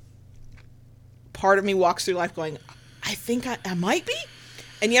part of me walks through life going, I think I might be.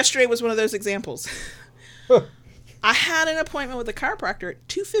 And yesterday was one of those examples. I had an appointment with a chiropractor at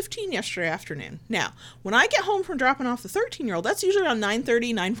 2:15 yesterday afternoon. Now, when I get home from dropping off the 13-year-old, that's usually around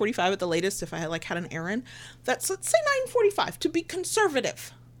 9:30, 9:45 at the latest if I had an errand. That's, let's say 9:45 to be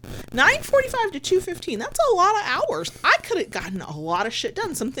conservative. 9:45 to 2:15, that's a lot of hours. I could have gotten a lot of shit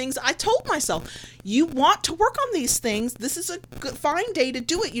done. Some things I told myself, you want to work on these things. This is a good, fine day to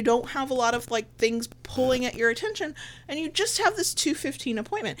do it. You don't have a lot of like things pulling at your attention, and you just have this 2:15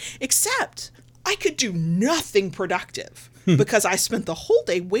 appointment. Except I could do nothing productive because I spent the whole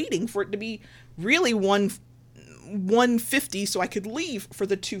day waiting for it to be really 1:50 so I could leave for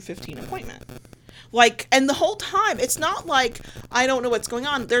the 2:15 appointment. Like, and the whole time, it's not like I don't know what's going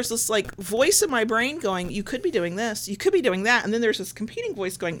on. There's this like voice in my brain going, you could be doing this, you could be doing that. And then there's this competing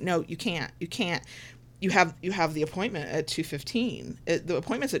voice going, no, you can't. You have the appointment at 2:15. The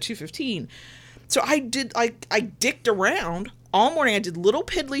appointment's at 2:15. So I dicked around all morning. I did little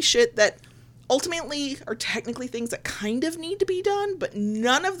piddly shit that ultimately are technically things that kind of need to be done, but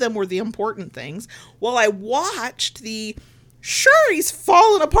none of them were the important things. While I watched sure, he's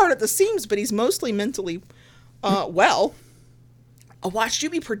fallen apart at the seams, but he's mostly mentally well. I watched you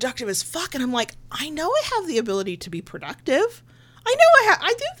be productive as fuck, and I'm like, I know I have the ability to be productive. I know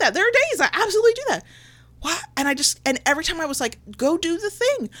I do that. There are days I absolutely do that. What? And every time I was like, go do the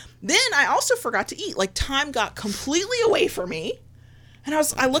thing. Then I also forgot to eat. Like, time got completely away from me. And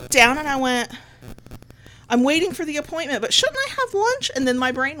I looked down and I went, I'm waiting for the appointment, but shouldn't I have lunch? And then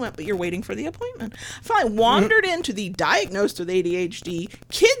my brain went, but you're waiting for the appointment. So I wandered into the diagnosed with ADHD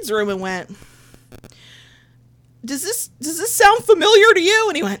kids room and went, does this sound familiar to you?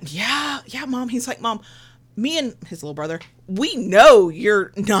 And he went, yeah, Mom. He's like, Mom, me and his little brother, we know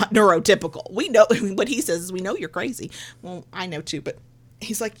you're not neurotypical. We know what he says is we know you're crazy. Well, I know too, but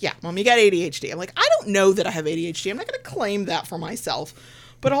he's like, yeah, Mom, you got ADHD. I'm like, I don't know that I have ADHD. I'm not going to claim that for myself.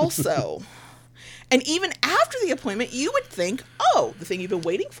 But also, and even after the appointment, you would think, oh, the thing you've been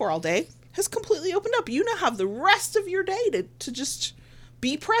waiting for all day has completely opened up. You now have the rest of your day to just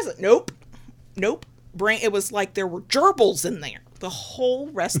be present. Nope. Brain. It was like there were gerbils in there. The whole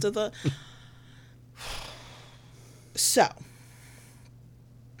rest of the... So,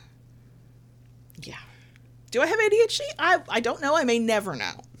 yeah. Do I have ADHD? I don't know. I may never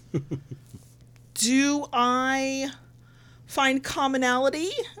know. Do I find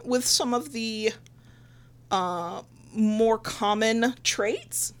commonality with some of the more common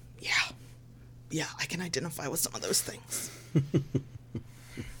traits? Yeah, I can identify with some of those things.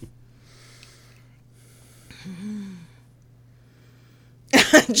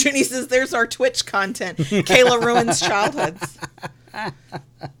 Junie says, there's our Twitch content. Kayla ruins childhoods.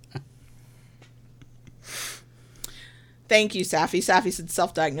 Thank you, Safi. Safi said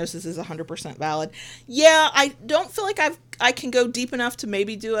self-diagnosis is 100% valid. Yeah, I don't feel like I can go deep enough to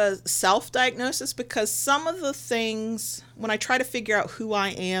maybe do a self-diagnosis, because some of the things, when I try to figure out who I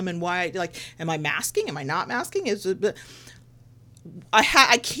am and why, am I masking? Am I not masking?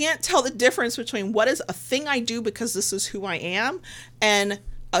 I can't tell the difference between what is a thing I do because this is who I am, and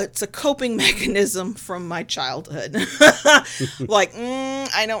it's a coping mechanism from my childhood.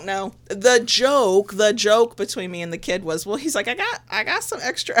 I don't know. The joke between me and the kid was, well, he's like, I got some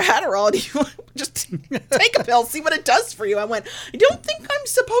extra Adderall. Do you want just take a pill, see what it does for you? I went, I don't think I'm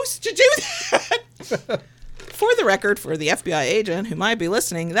supposed to do that. For the record, for the FBI agent who might be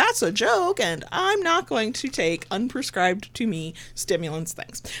listening, that's a joke, and I'm not going to take unprescribed to me stimulants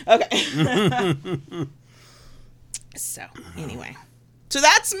things. Okay. So, anyway. So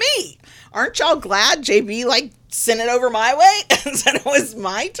that's me. Aren't y'all glad JB, sent it over my way and said it was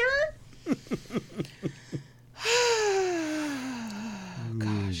my turn? Oh,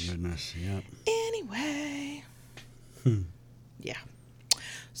 gosh. Oh, goodness, yep. Anyway. Yeah.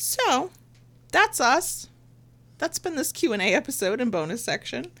 So, that's us. That's been this Q&A episode and bonus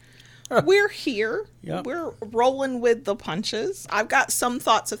section. We're here. Yep. We're rolling with the punches. I've got some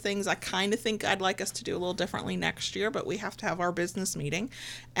thoughts of things I kind of think I'd like us to do a little differently next year, but we have to have our business meeting,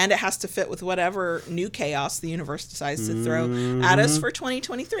 and it has to fit with whatever new chaos the universe decides to throw at us for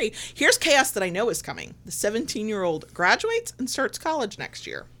 2023. Here's chaos that I know is coming. The 17-year-old graduates and starts college next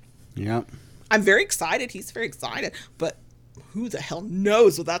year. Yep. I'm very excited. He's very excited, but who the hell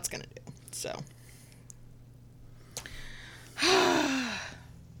knows what that's going to do? So...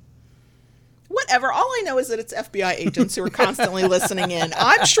 Whatever. All I know is that it's FBI agents who are constantly listening in.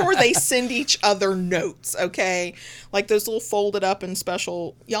 I'm sure they send each other notes, okay? Like those little folded up and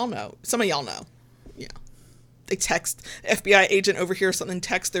special, y'all know. Some of y'all know. Yeah. They text FBI agent over here, something,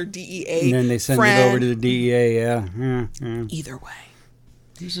 text their DEA and then they send friend. it over to the DEA, yeah. Either way.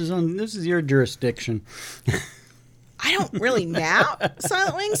 This is your jurisdiction. I don't really nap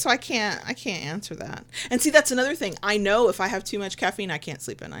Silent Wing, so I can't answer that. And see, that's another thing. I know if I have too much caffeine, I can't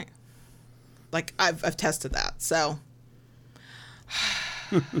sleep at night. I've tested that. So,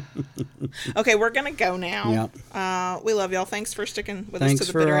 okay, we're gonna go now. Yep. We love y'all. Thanks for sticking with us to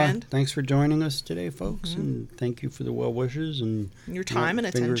the bitter end. Thanks for joining us today, folks, and thank you for the well wishes and your time and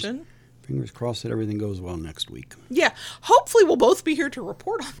attention. Fingers crossed that everything goes well next week. Yeah, hopefully we'll both be here to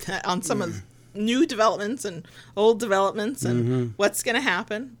report on that, on some of new developments and old developments and what's going to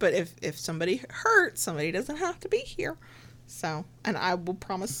happen. But if somebody hurts, somebody doesn't have to be here. So, and I will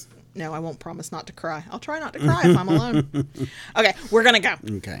promise, no, I won't promise not to cry. I'll try not to cry if I'm alone. Okay, we're going to go.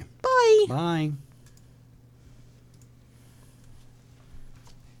 Okay. Bye. Bye.